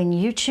when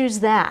you choose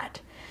that.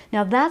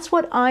 Now, that's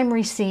what I'm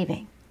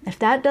receiving. If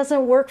that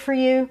doesn't work for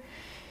you,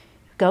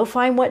 go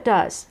find what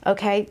does,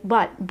 okay?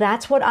 But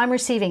that's what I'm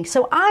receiving.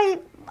 So I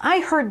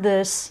heard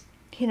this,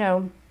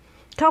 a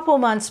couple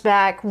months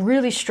back,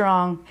 really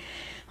strong.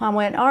 I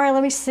went, all right,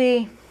 let me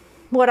see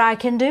what I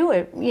can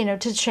do,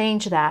 to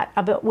change that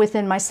a bit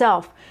within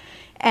myself.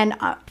 And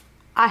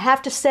I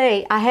have to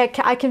say,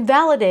 I can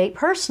validate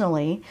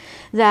personally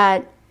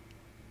that,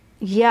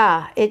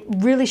 yeah, it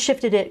really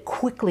shifted it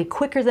quickly,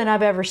 quicker than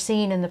I've ever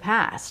seen in the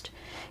past.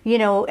 You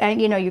know,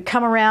 and you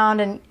come around,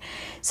 and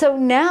so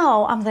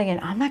now I'm thinking,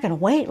 I'm not going to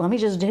wait. Let me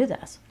just do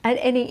this.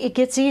 And it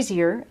gets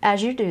easier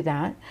as you do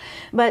that.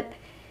 But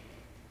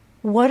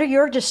what are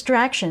your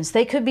distractions?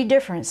 They could be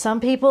different. Some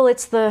people,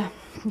 it's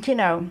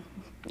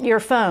your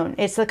phone,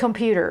 it's the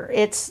computer,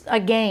 it's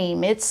a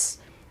game, it's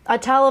a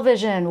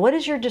television. What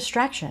is your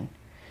distraction?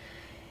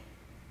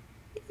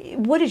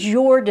 What is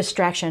your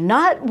distraction?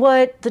 Not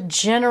what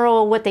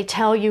what they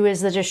tell you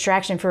is the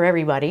distraction for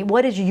everybody.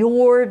 What is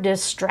your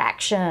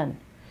distraction?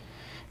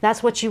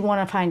 That's what you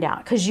want to find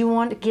out, because you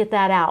want to get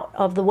that out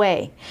of the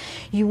way.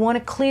 You want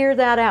to clear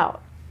that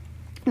out.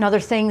 Another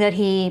thing that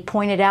he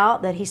pointed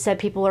out that he said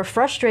people are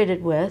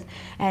frustrated with,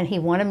 and he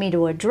wanted me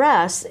to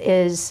address,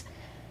 is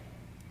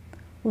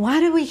why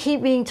do we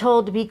keep being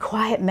told to be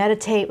quiet,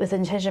 meditate with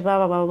intention,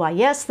 blah, blah, blah, blah.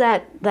 Yes,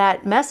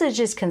 that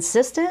message is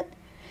consistent.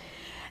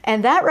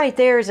 And that right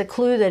there is a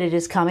clue that it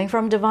is coming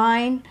from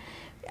divine,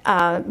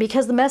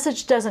 because the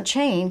message doesn't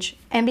change,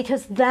 and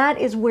because that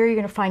is where you're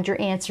going to find your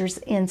answers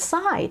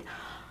inside.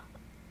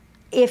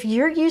 If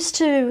you're used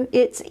to,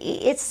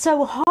 it's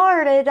so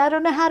hard, I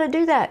don't know how to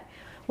do that.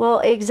 Well,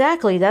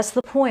 exactly, that's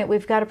the point.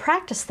 We've got to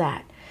practice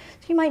that.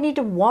 So you might need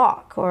to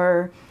walk,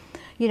 or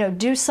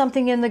do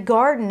something in the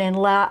garden and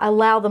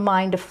allow the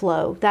mind to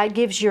flow. That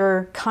gives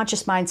your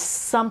conscious mind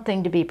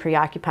something to be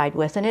preoccupied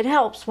with, and it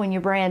helps when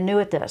you're brand new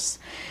at this.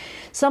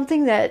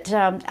 Something that,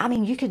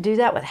 you could do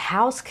that with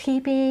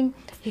housekeeping,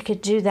 you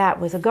could do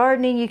that with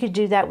gardening, you could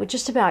do that with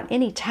just about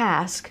any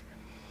task.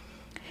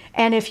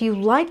 And if you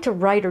like to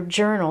write or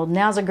journal,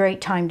 now's a great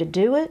time to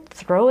do it.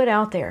 Throw it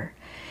out there.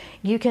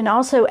 You can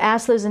also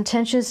ask those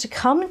intentions to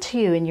come to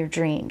you in your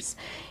dreams.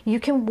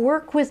 You can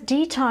work with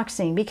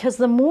detoxing, because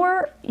the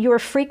more your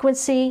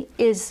frequency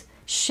is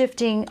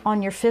shifting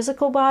on your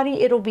physical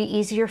body, it'll be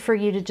easier for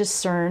you to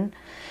discern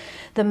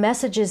the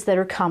messages that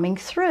are coming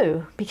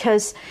through.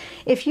 Because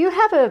if you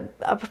have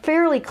a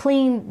fairly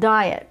clean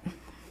diet,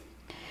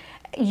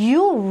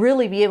 you'll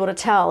really be able to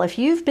tell if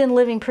you've been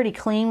living pretty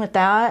clean with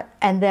that,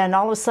 and then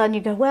all of a sudden you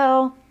go,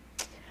 well,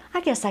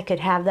 I guess I could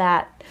have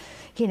that,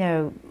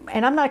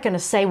 and I'm not going to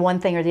say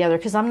one thing or the other,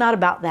 because I'm not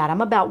about that. I'm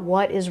about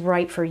what is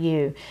right for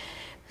you.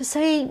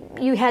 Say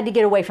you had to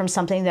get away from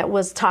something that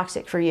was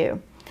toxic for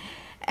you,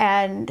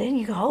 and then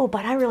you go, oh,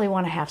 but I really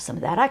want to have some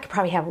of that. I could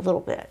probably have a little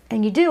bit.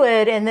 And you do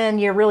it, and then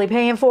you're really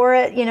paying for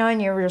it,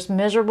 and you're just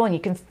miserable, and you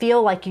can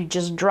feel like you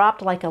just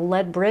dropped like a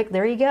lead brick.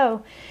 There you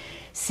go.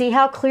 See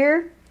how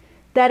clear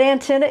that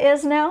antenna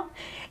is now?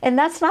 And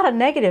that's not a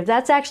negative.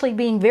 That's actually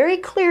being very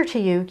clear to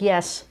you.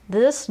 Yes,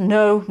 this,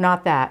 no,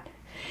 not that.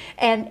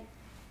 And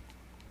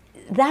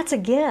that's a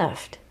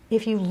gift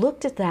if you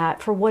looked at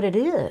that for what it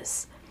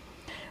is.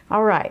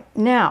 All right,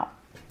 now,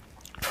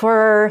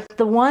 for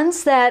the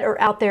ones that are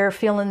out there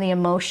feeling the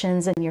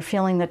emotions, and you're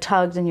feeling the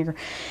tugs, and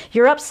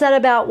you're upset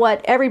about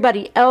what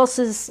everybody else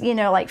is,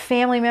 like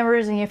family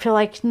members, and you feel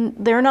like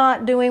they're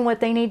not doing what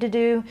they need to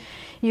do,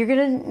 you're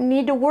going to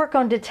need to work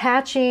on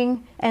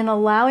detaching and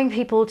allowing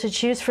people to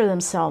choose for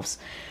themselves.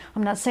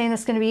 I'm not saying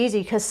it's going to be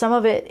easy, because some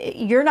of it,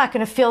 you're not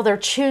going to feel they're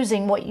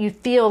choosing what you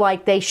feel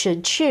like they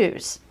should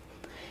choose.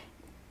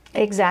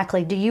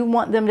 Exactly. Do you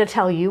want them to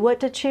tell you what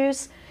to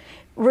choose?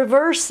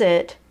 Reverse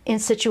it in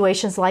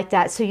situations like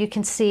that, so you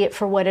can see it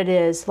for what it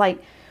is.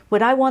 Like,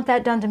 would I want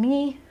that done to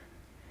me?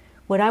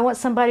 Would I want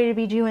somebody to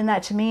be doing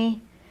that to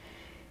me?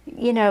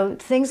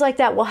 Things like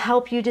that will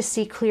help you to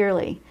see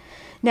clearly.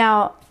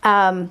 Now,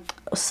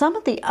 some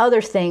of the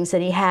other things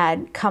that he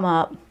had come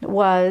up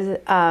was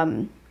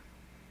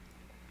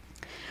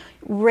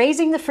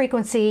raising the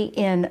frequency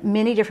in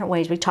many different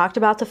ways. We talked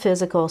about the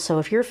physical. So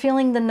if you're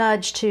feeling the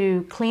nudge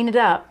to clean it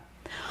up,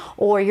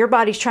 or your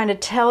body's trying to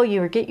tell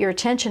you or get your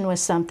attention with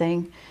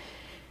something,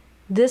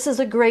 this is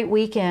a great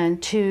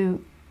weekend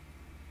to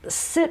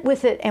sit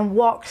with it and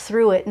walk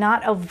through it,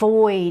 not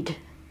avoid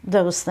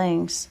those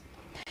things.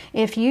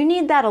 If you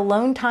need that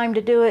alone time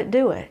to do it,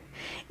 do it.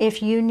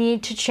 If you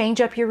need to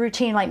change up your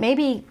routine, like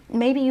maybe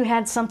you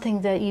had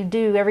something that you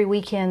do every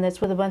weekend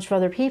that's with a bunch of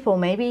other people.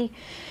 Maybe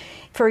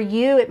for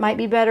you, it might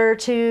be better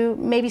to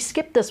maybe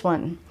skip this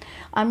one.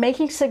 I'm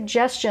making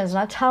suggestions,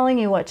 not telling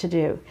you what to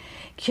do,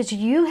 because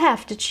you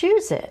have to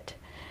choose it.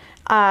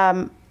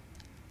 I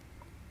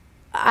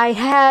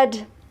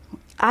had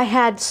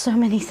so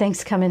many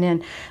things coming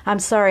in. I'm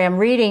sorry, I'm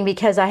reading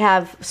because I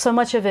have so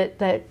much of it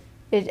that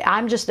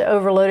I'm just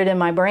overloaded in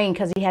my brain,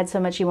 because he had so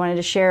much he wanted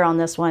to share on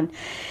this one.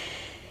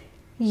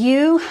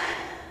 You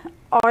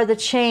are the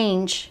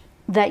change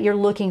that you're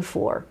looking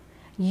for.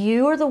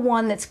 You are the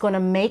one that's going to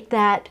make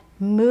that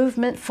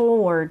movement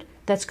forward,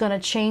 that's going to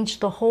change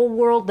the whole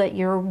world that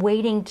you're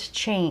waiting to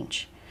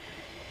change.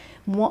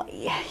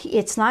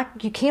 It's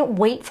not, you can't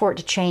wait for it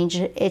to change.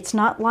 It's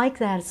not like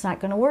that. It's not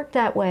going to work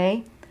that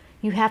way.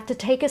 You have to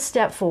take a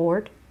step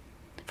forward.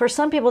 For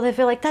some people, they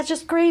feel like, that's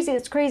just crazy,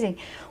 it's crazy.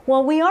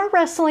 Well, we are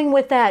wrestling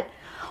with that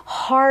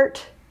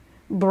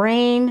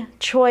heart-brain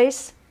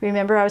choice.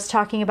 Remember I was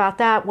talking about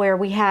that, where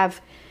we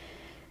have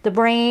the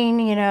brain,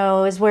 you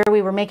know, is where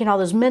we were making all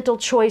those mental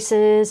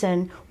choices,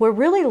 and we're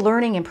really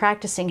learning and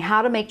practicing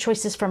how to make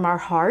choices from our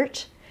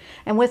heart.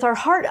 And with our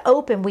heart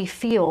open, we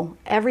feel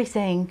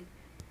everything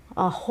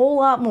a whole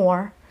lot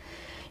more.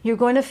 You're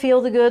going to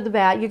feel the good, the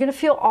bad. You're going to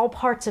feel all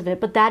parts of it,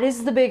 but that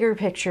is the bigger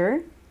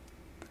picture.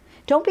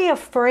 Don't be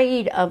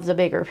afraid of the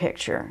bigger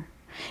picture.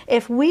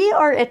 If we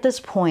are at this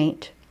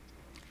point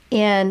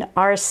in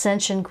our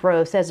ascension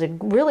growth as a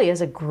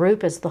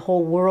group, as the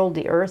whole world,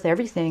 the earth,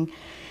 everything,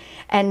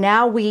 and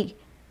now we,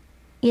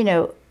 you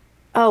know,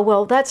 oh,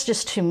 well, that's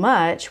just too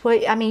much.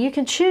 Well, I mean, you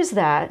can choose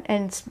that,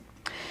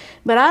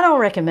 but I don't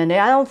recommend it.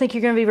 I don't think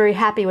you're going to be very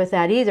happy with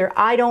that either.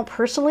 I don't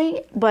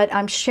personally, but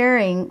I'm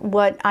sharing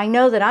what I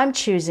know that I'm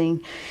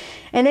choosing.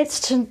 And it's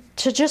to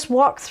just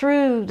walk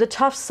through the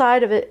tough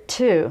side of it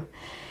too.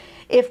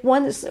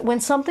 When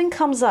something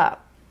comes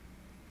up,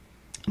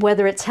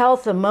 whether it's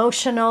health,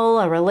 emotional,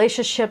 a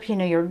relationship, you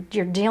know,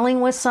 you're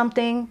dealing with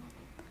something,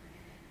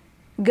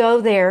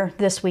 go there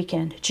this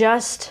weekend.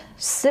 Just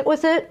sit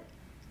with it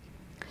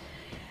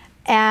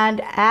and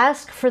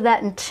ask for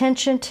that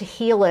intention to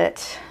heal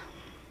it.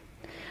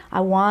 I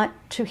want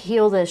to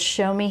heal this.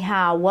 Show me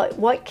how.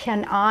 What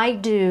can I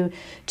do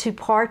to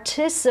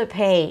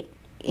participate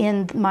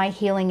in my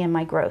healing and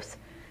my growth?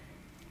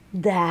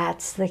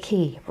 That's the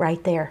key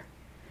right there.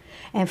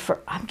 And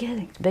I'm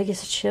getting the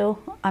biggest chill.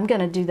 I'm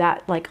going to do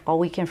that like all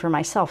weekend for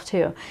myself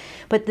too.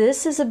 But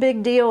this is a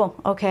big deal,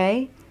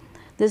 okay?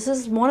 This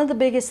is one of the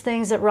biggest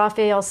things that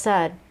Raphael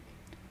said.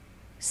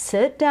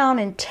 Sit down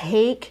and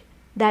take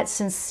that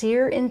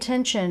sincere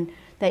intention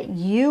that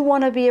you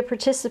want to be a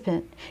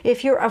participant.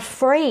 If you're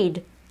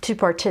afraid to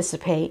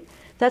participate,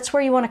 that's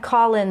where you want to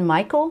call in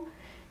Michael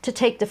to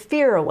take the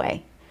fear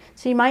away.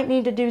 So you might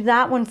need to do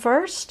that one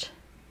first.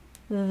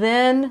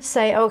 Then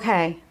say,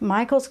 okay,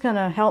 Michael's going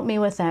to help me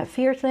with that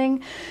fear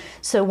thing.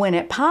 So when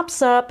it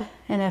pops up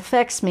and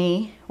affects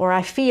me, or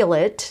I feel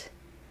it,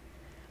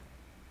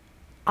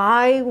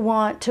 I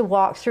want to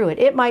walk through it.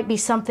 It might be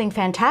something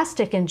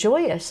fantastic and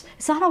joyous.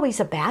 It's not always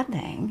a bad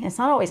thing. It's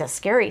not always a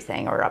scary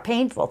thing or a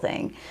painful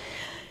thing.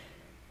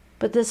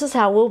 But this is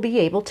how we'll be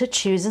able to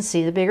choose and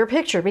see the bigger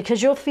picture,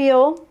 because you'll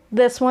feel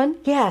this one,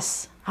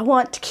 yes, I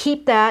want to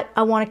keep that.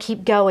 I want to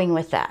keep going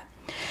with that.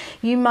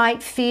 You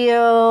might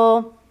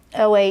feel,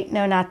 oh wait,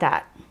 no, not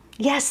that.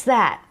 Yes,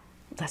 that.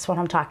 That's what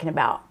I'm talking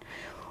about.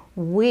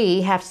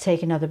 We have to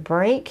take another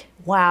break.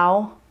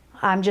 Wow.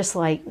 I'm just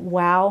like,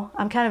 wow.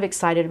 I'm kind of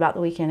excited about the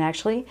weekend,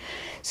 actually.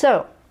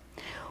 So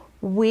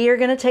we are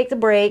going to take the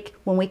break.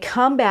 When we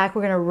come back,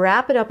 we're going to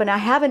wrap it up. And I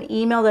have an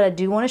email that I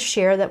do want to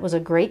share that was a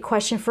great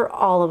question for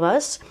all of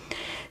us.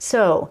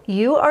 So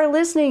you are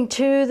listening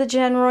to the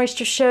Jenn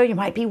Royster Show. You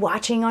might be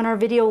watching on our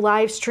video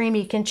live stream.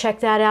 You can check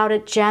that out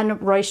at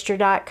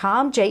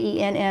jennroyster.com,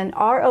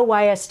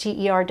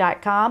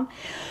 JENNROYSTER.com.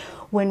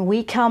 When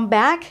we come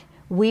back,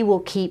 we will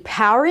keep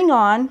powering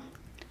on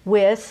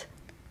with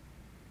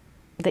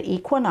the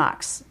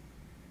Equinox.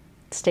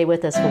 Stay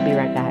with us. We'll be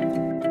right back.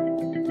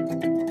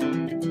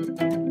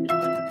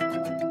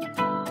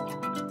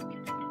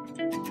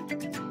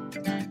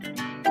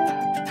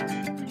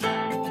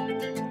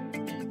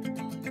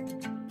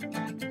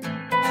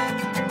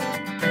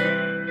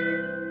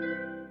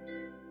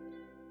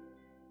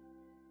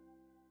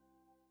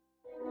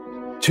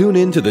 Tune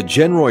in to the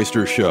Jenn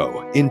Royster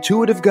Show,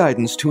 intuitive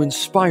guidance to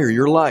inspire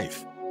your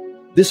life.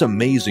 This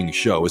amazing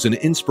show is an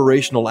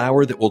inspirational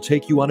hour that will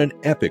take you on an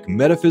epic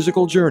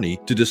metaphysical journey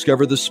to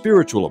discover the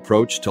spiritual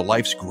approach to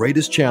life's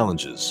greatest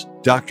challenges.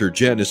 Dr.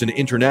 Jenn is an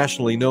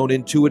internationally known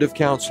intuitive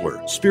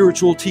counselor,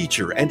 spiritual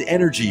teacher, and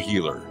energy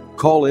healer.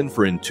 Call in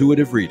for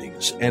intuitive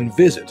readings and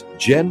visit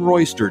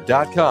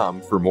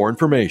jennroyster.com for more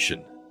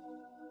information.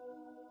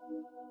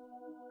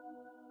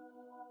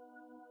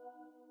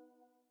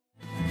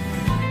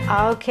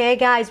 Okay,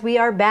 guys, we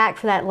are back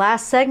for that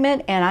last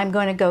segment, and I'm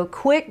going to go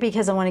quick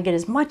because I want to get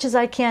as much as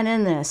I can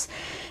in this.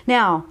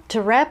 Now,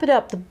 to wrap it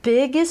up, the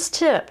biggest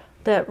tip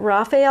that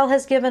Raphael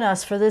has given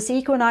us for this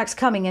equinox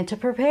coming and to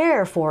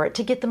prepare for it,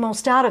 to get the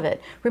most out of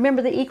it.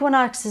 Remember, the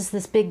equinox is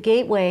this big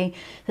gateway.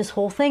 This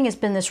whole thing has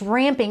been this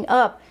ramping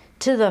up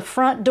to the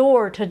front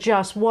door to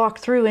just walk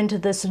through into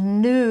this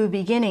new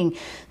beginning,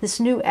 this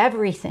new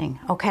everything,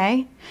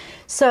 okay?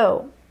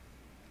 So,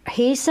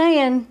 he's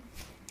saying,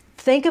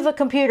 think of a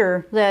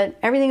computer that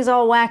everything's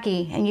all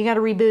wacky and you got to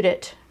reboot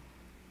it.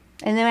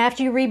 And then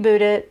after you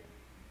reboot it,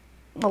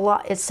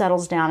 it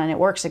settles down and it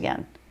works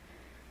again.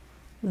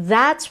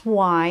 That's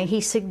why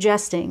he's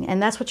suggesting,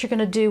 and that's what you're going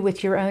to do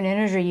with your own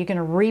energy. You're going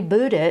to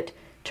reboot it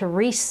to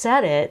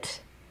reset it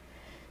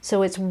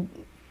so it's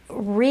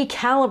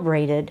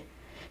recalibrated.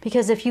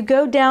 Because if you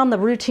go down the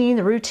routine,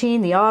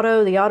 the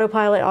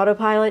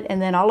autopilot,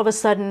 and then all of a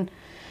sudden,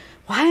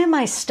 why am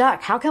I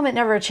stuck? How come it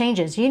never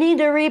changes? You need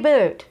to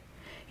reboot.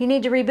 You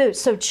need to reboot.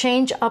 So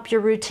change up your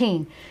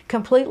routine.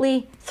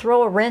 Completely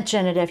throw a wrench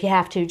in it if you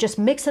have to. Just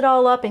mix it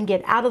all up and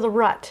get out of the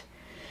rut.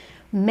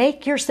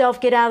 Make yourself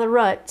get out of the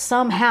rut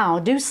somehow.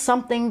 Do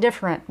something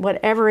different,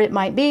 whatever it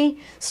might be.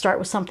 Start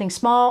with something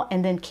small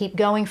and then keep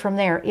going from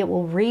there. It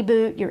will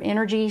reboot your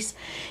energies.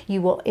 It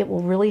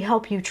will really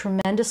help you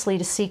tremendously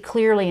to see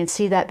clearly and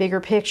see that bigger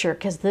picture,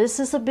 because this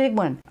is a big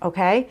one,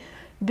 okay?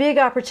 Big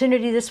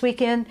opportunity this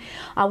weekend.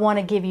 I want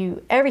to give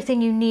you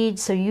everything you need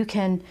so you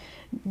can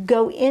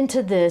go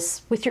into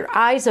this with your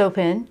eyes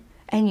open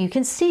and you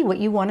can see what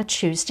you want to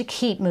choose to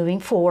keep moving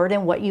forward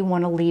and what you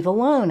want to leave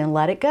alone and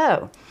let it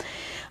go.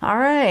 All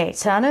right,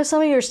 so I know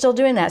some of you are still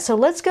doing that. So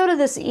let's go to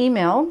this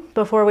email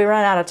before we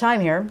run out of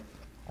time here.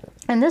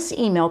 And this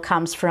email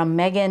comes from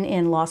Megan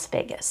in Las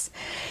Vegas.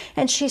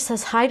 And she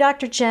says, "Hi,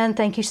 Dr. Jenn.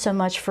 Thank you so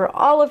much for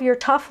all of your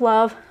tough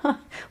love."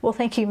 Well,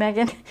 thank you,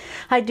 Megan.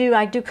 I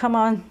do come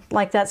on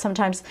like that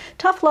sometimes.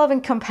 Tough love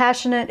and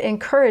compassionate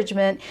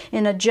encouragement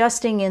in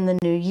adjusting in the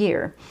new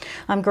year.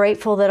 I'm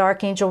grateful that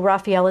Archangel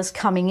Raphael is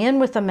coming in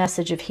with a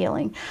message of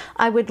healing.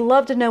 I would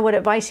love to know what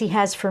advice he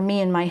has for me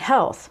in my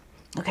health.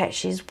 Okay,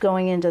 she's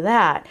going into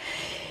that.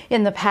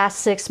 In the past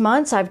 6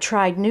 months, I've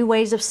tried new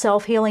ways of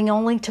self-healing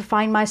only to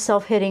find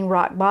myself hitting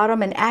rock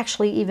bottom and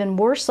actually even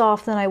worse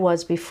off than I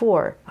was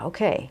before.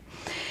 Okay.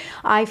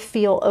 I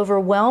feel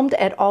overwhelmed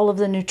at all of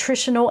the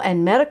nutritional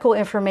and medical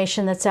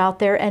information that's out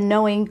there and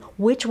knowing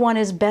which one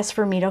is best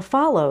for me to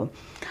follow.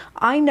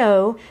 I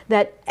know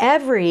that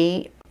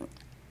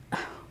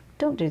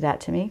Don't do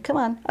that to me. Come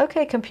on.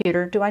 Okay,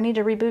 computer, do I need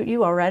to reboot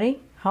you already?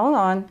 Hold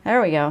on.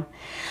 There we go.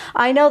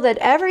 I know that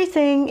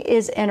everything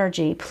is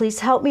energy.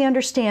 Please help me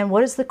understand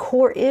what is the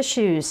core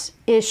issues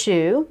is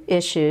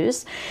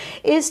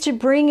to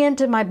bring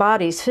into my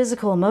body's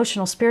physical,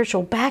 emotional,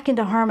 spiritual back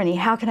into harmony.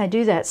 How can I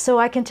do that so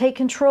I can take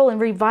control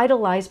and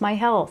revitalize my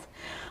health?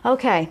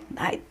 Okay,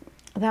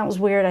 that was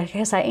weird. I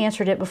guess I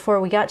answered it before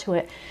we got to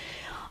it.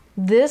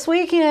 This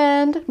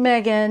weekend,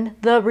 Megan,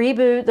 the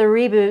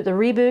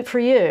reboot for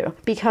you,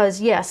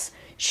 because yes,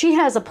 she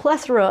has a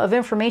plethora of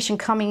information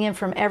coming in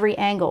from every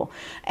angle.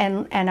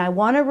 And I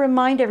want to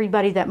remind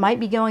everybody that might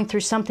be going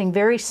through something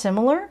very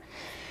similar.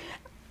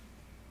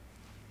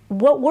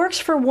 What works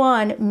for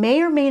one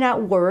may or may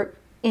not work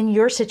in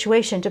your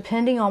situation,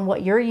 depending on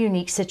what your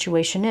unique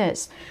situation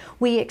is.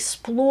 We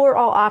explore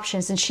all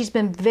options, and she's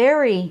been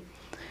very,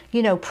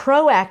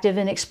 proactive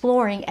in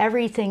exploring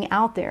everything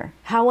out there.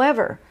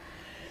 However,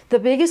 the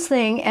biggest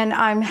thing, and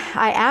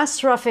I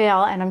asked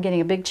Raphael, and I'm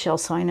getting a big chill,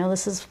 so I know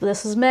this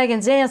is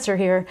Megan's answer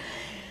here.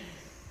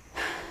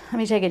 Let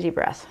me take a deep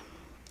breath,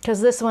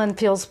 because this one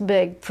feels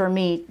big for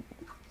me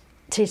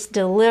to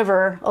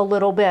deliver a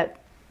little bit.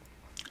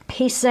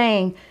 He's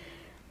saying,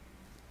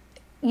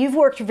 you've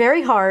worked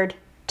very hard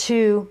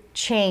to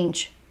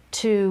change,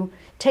 to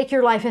take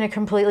your life in a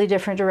completely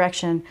different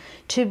direction,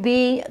 to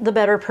be the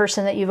better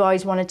person that you've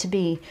always wanted to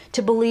be,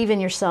 to believe in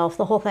yourself,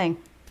 the whole thing.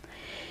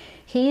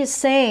 He is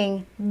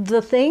saying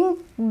the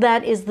thing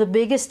that is the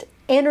biggest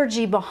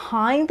energy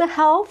behind the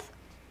health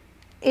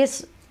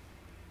is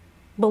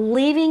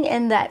believing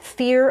in that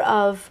fear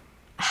of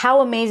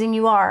how amazing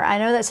you are. I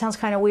know that sounds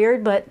kind of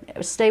weird, but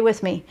stay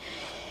with me.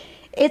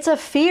 It's a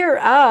fear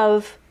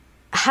of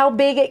how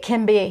big it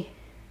can be.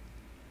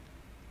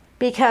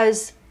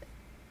 Because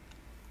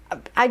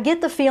I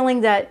get the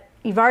feeling that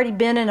you've already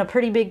been in a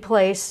pretty big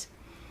place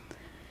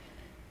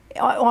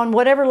on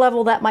whatever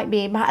level that might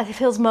be. It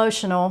feels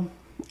emotional.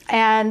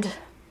 And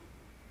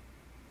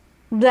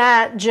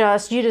that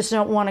you just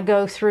don't want to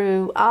go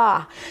through,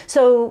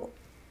 So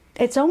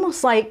it's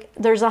almost like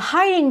there's a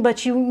hiding,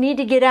 but you need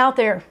to get out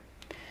there.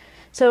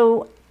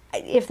 So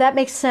if that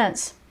makes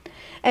sense.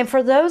 And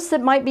for those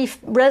that might be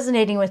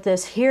resonating with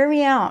this, hear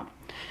me out.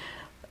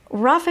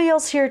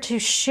 Raphael's here to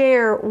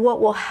share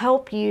what will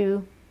help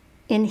you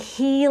in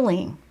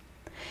healing.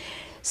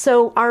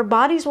 So our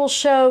bodies will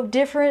show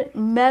different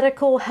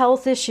medical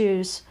health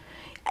issues.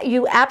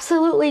 You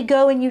absolutely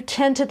go and you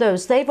tend to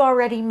those. They've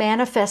already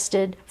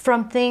manifested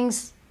from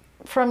things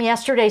from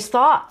yesterday's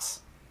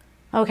thoughts.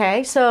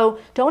 Okay, so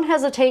don't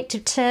hesitate to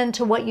tend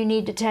to what you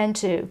need to tend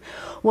to.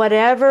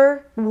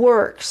 Whatever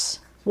works,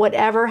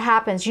 whatever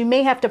happens, you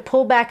may have to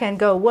pull back and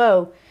go,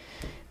 whoa,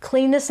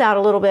 clean this out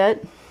a little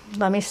bit.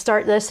 Let me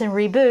start this and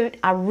reboot.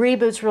 A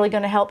reboot's really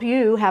going to help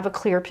you have a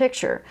clear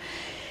picture.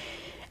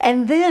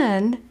 And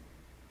then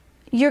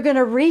you're going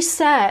to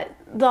reset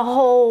the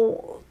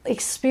whole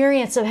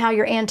experience of how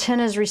your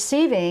antenna is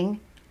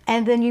receiving,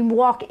 and then you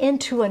walk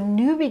into a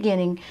new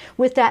beginning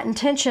with that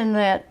intention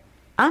that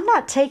I'm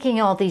not taking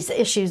all these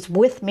issues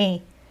with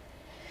me.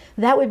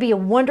 That would be a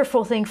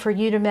wonderful thing for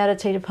you to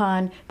meditate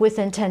upon with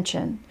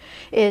intention.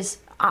 Is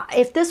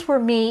if this were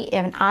me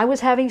and I was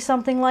having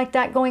something like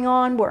that going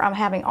on, where I'm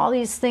having all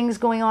these things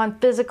going on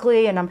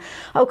physically, and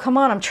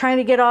I'm trying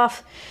to get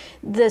off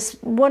this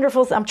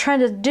wonderful, I'm trying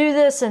to do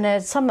this,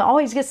 and something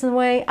always gets in the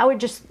way,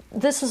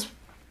 this is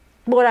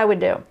what I would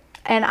do.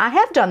 And I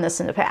have done this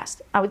in the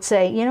past. I would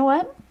say, you know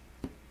what?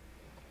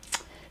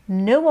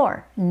 No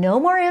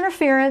more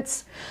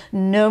interference,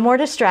 no more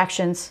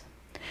distractions.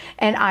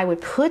 And I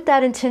would put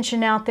that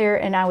intention out there,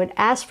 and I would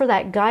ask for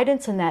that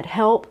guidance and that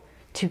help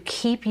to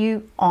keep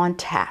you on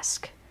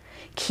task.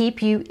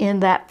 keep you in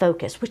that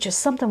focus, which is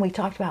something we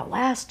talked about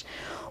last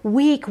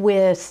week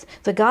with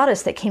the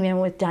goddess that came in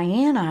with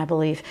Diana, I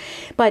believe.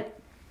 But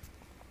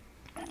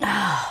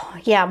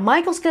yeah,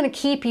 Michael's going to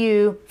keep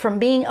you from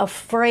being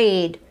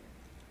afraid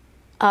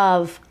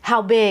of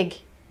how big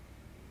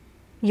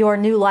your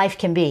new life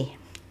can be.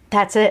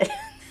 That's it.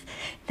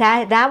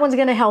 That one's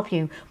going to help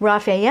you.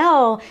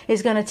 Raphael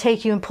is going to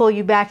take you and pull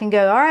you back and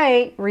go, all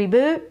right,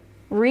 reboot,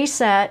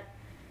 reset,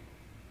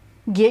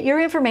 get your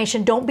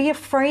information. Don't be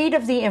afraid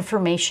of the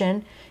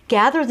information.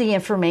 Gather the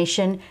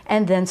information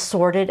and then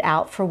sort it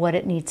out for what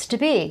it needs to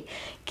be.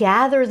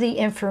 Gather the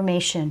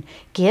information.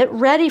 Get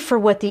ready for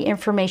what the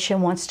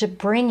information wants to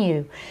bring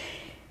you.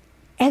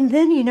 And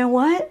then you know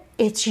what?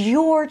 It's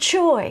your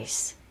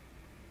choice.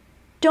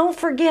 Don't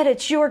forget,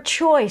 it's your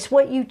choice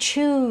what you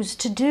choose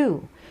to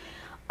do.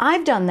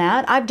 I've done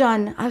that.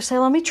 I say,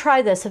 let me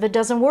try this. If it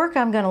doesn't work,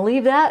 I'm going to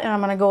leave that and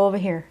I'm going to go over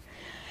here.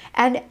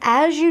 And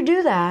as you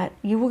do that,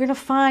 you are going to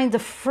find the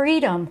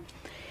freedom,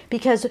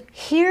 because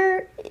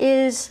here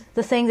is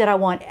the thing that I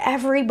want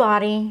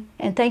everybody,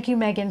 and thank you,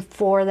 Megan,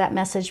 for that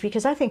message,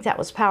 because I think that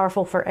was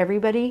powerful for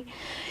everybody.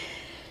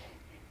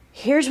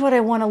 Here's what I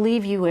want to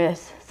leave you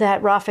with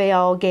that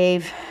Raphael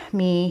gave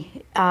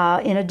me,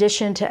 in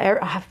addition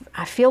to,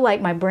 I feel like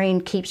my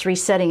brain keeps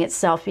resetting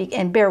itself,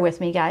 and bear with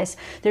me, guys.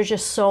 There's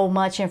just so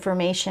much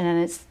information,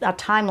 and it's a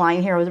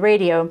timeline here with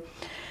radio.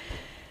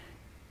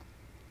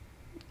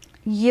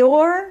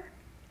 Your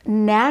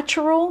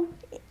natural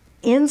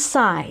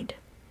inside,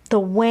 the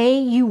way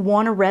you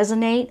want to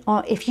resonate,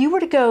 if you were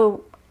to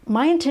go,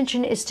 my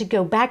intention is to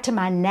go back to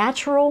my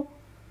natural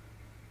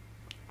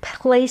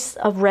place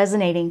of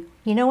resonating.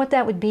 You know what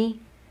that would be?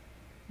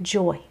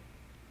 Joy,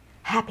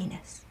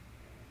 happiness.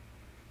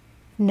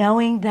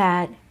 Knowing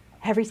that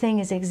everything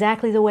is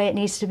exactly the way it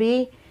needs to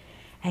be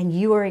and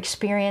you are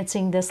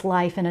experiencing this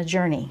life in a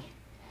journey.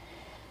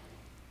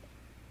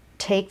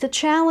 Take the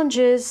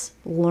challenges,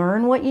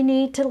 learn what you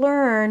need to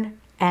learn,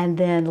 and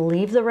then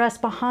leave the rest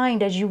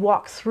behind as you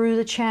walk through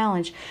the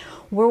challenge.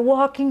 We're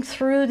walking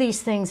through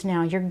these things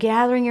now. You're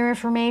gathering your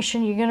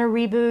information. You're going to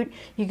reboot.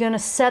 You're going to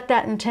set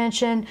that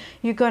intention.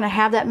 You're going to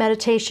have that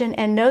meditation,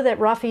 and know that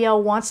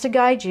Raphael wants to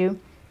guide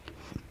you.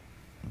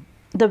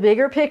 The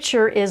bigger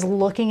picture is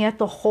looking at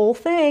the whole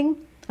thing,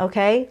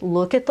 okay?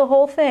 Look at the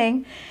whole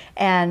thing,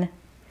 and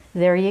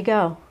there you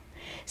go.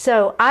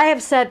 So I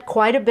have said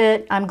quite a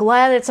bit. I'm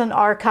glad it's an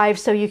archive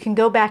so you can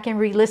go back and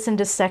re-listen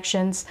to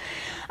sections.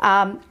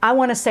 I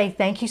want to say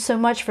thank you so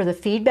much for the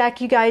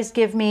feedback you guys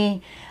give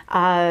me,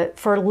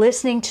 for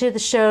listening to the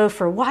show,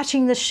 for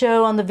watching the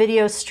show on the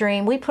video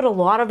stream. We put a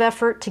lot of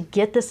effort to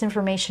get this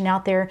information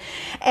out there.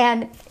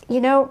 And,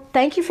 you know,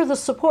 thank you for the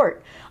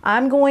support.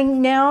 I'm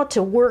going now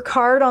to work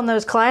hard on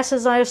those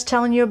classes I was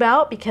telling you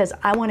about, because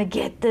I want to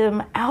get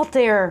them out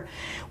there.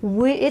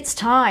 It's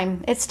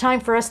time. It's time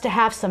for us to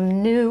have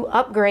some new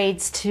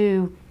upgrades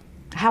to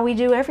how we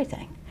do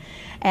everything.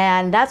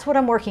 And that's what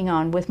I'm working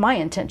on with my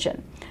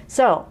intention.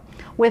 So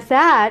with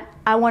that,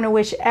 I want to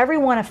wish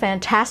everyone a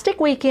fantastic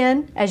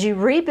weekend as you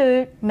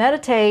reboot,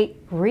 meditate,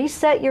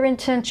 reset your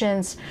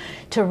intentions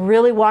to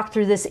really walk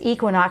through this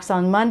equinox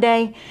on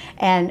Monday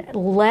and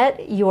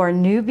let your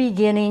new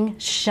beginning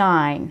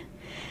shine.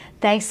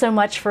 Thanks so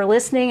much for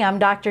listening. I'm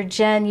Dr.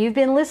 Jenn. You've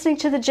been listening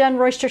to the Jenn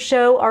Royster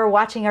Show or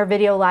watching our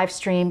video live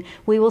stream.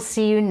 We will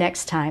see you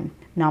next time.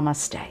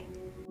 Namaste.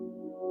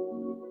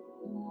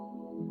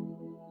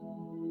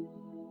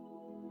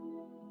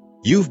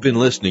 You've been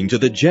listening to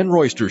the Jenn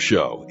Royster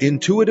Show,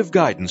 intuitive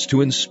guidance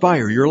to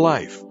inspire your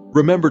life.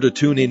 Remember to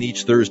tune in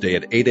each Thursday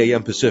at 8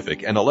 a.m.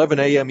 Pacific and 11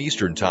 a.m.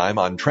 Eastern Time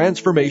on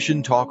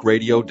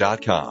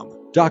TransformationTalkRadio.com.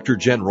 Dr.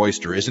 Jenn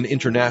Royster is an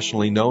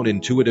internationally known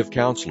intuitive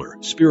counselor,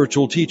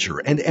 spiritual teacher,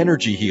 and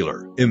energy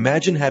healer.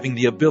 Imagine having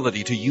the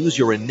ability to use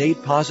your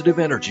innate positive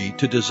energy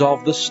to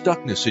dissolve the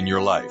stuckness in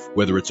your life,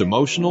 whether it's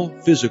emotional,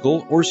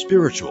 physical, or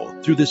spiritual,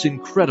 through this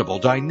incredible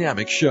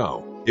dynamic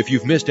show. If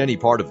you've missed any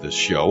part of this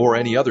show or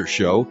any other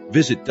show,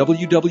 visit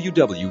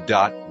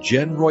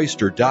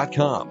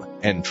www.JennRoyster.com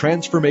and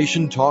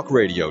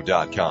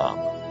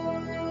TransformationTalkRadio.com.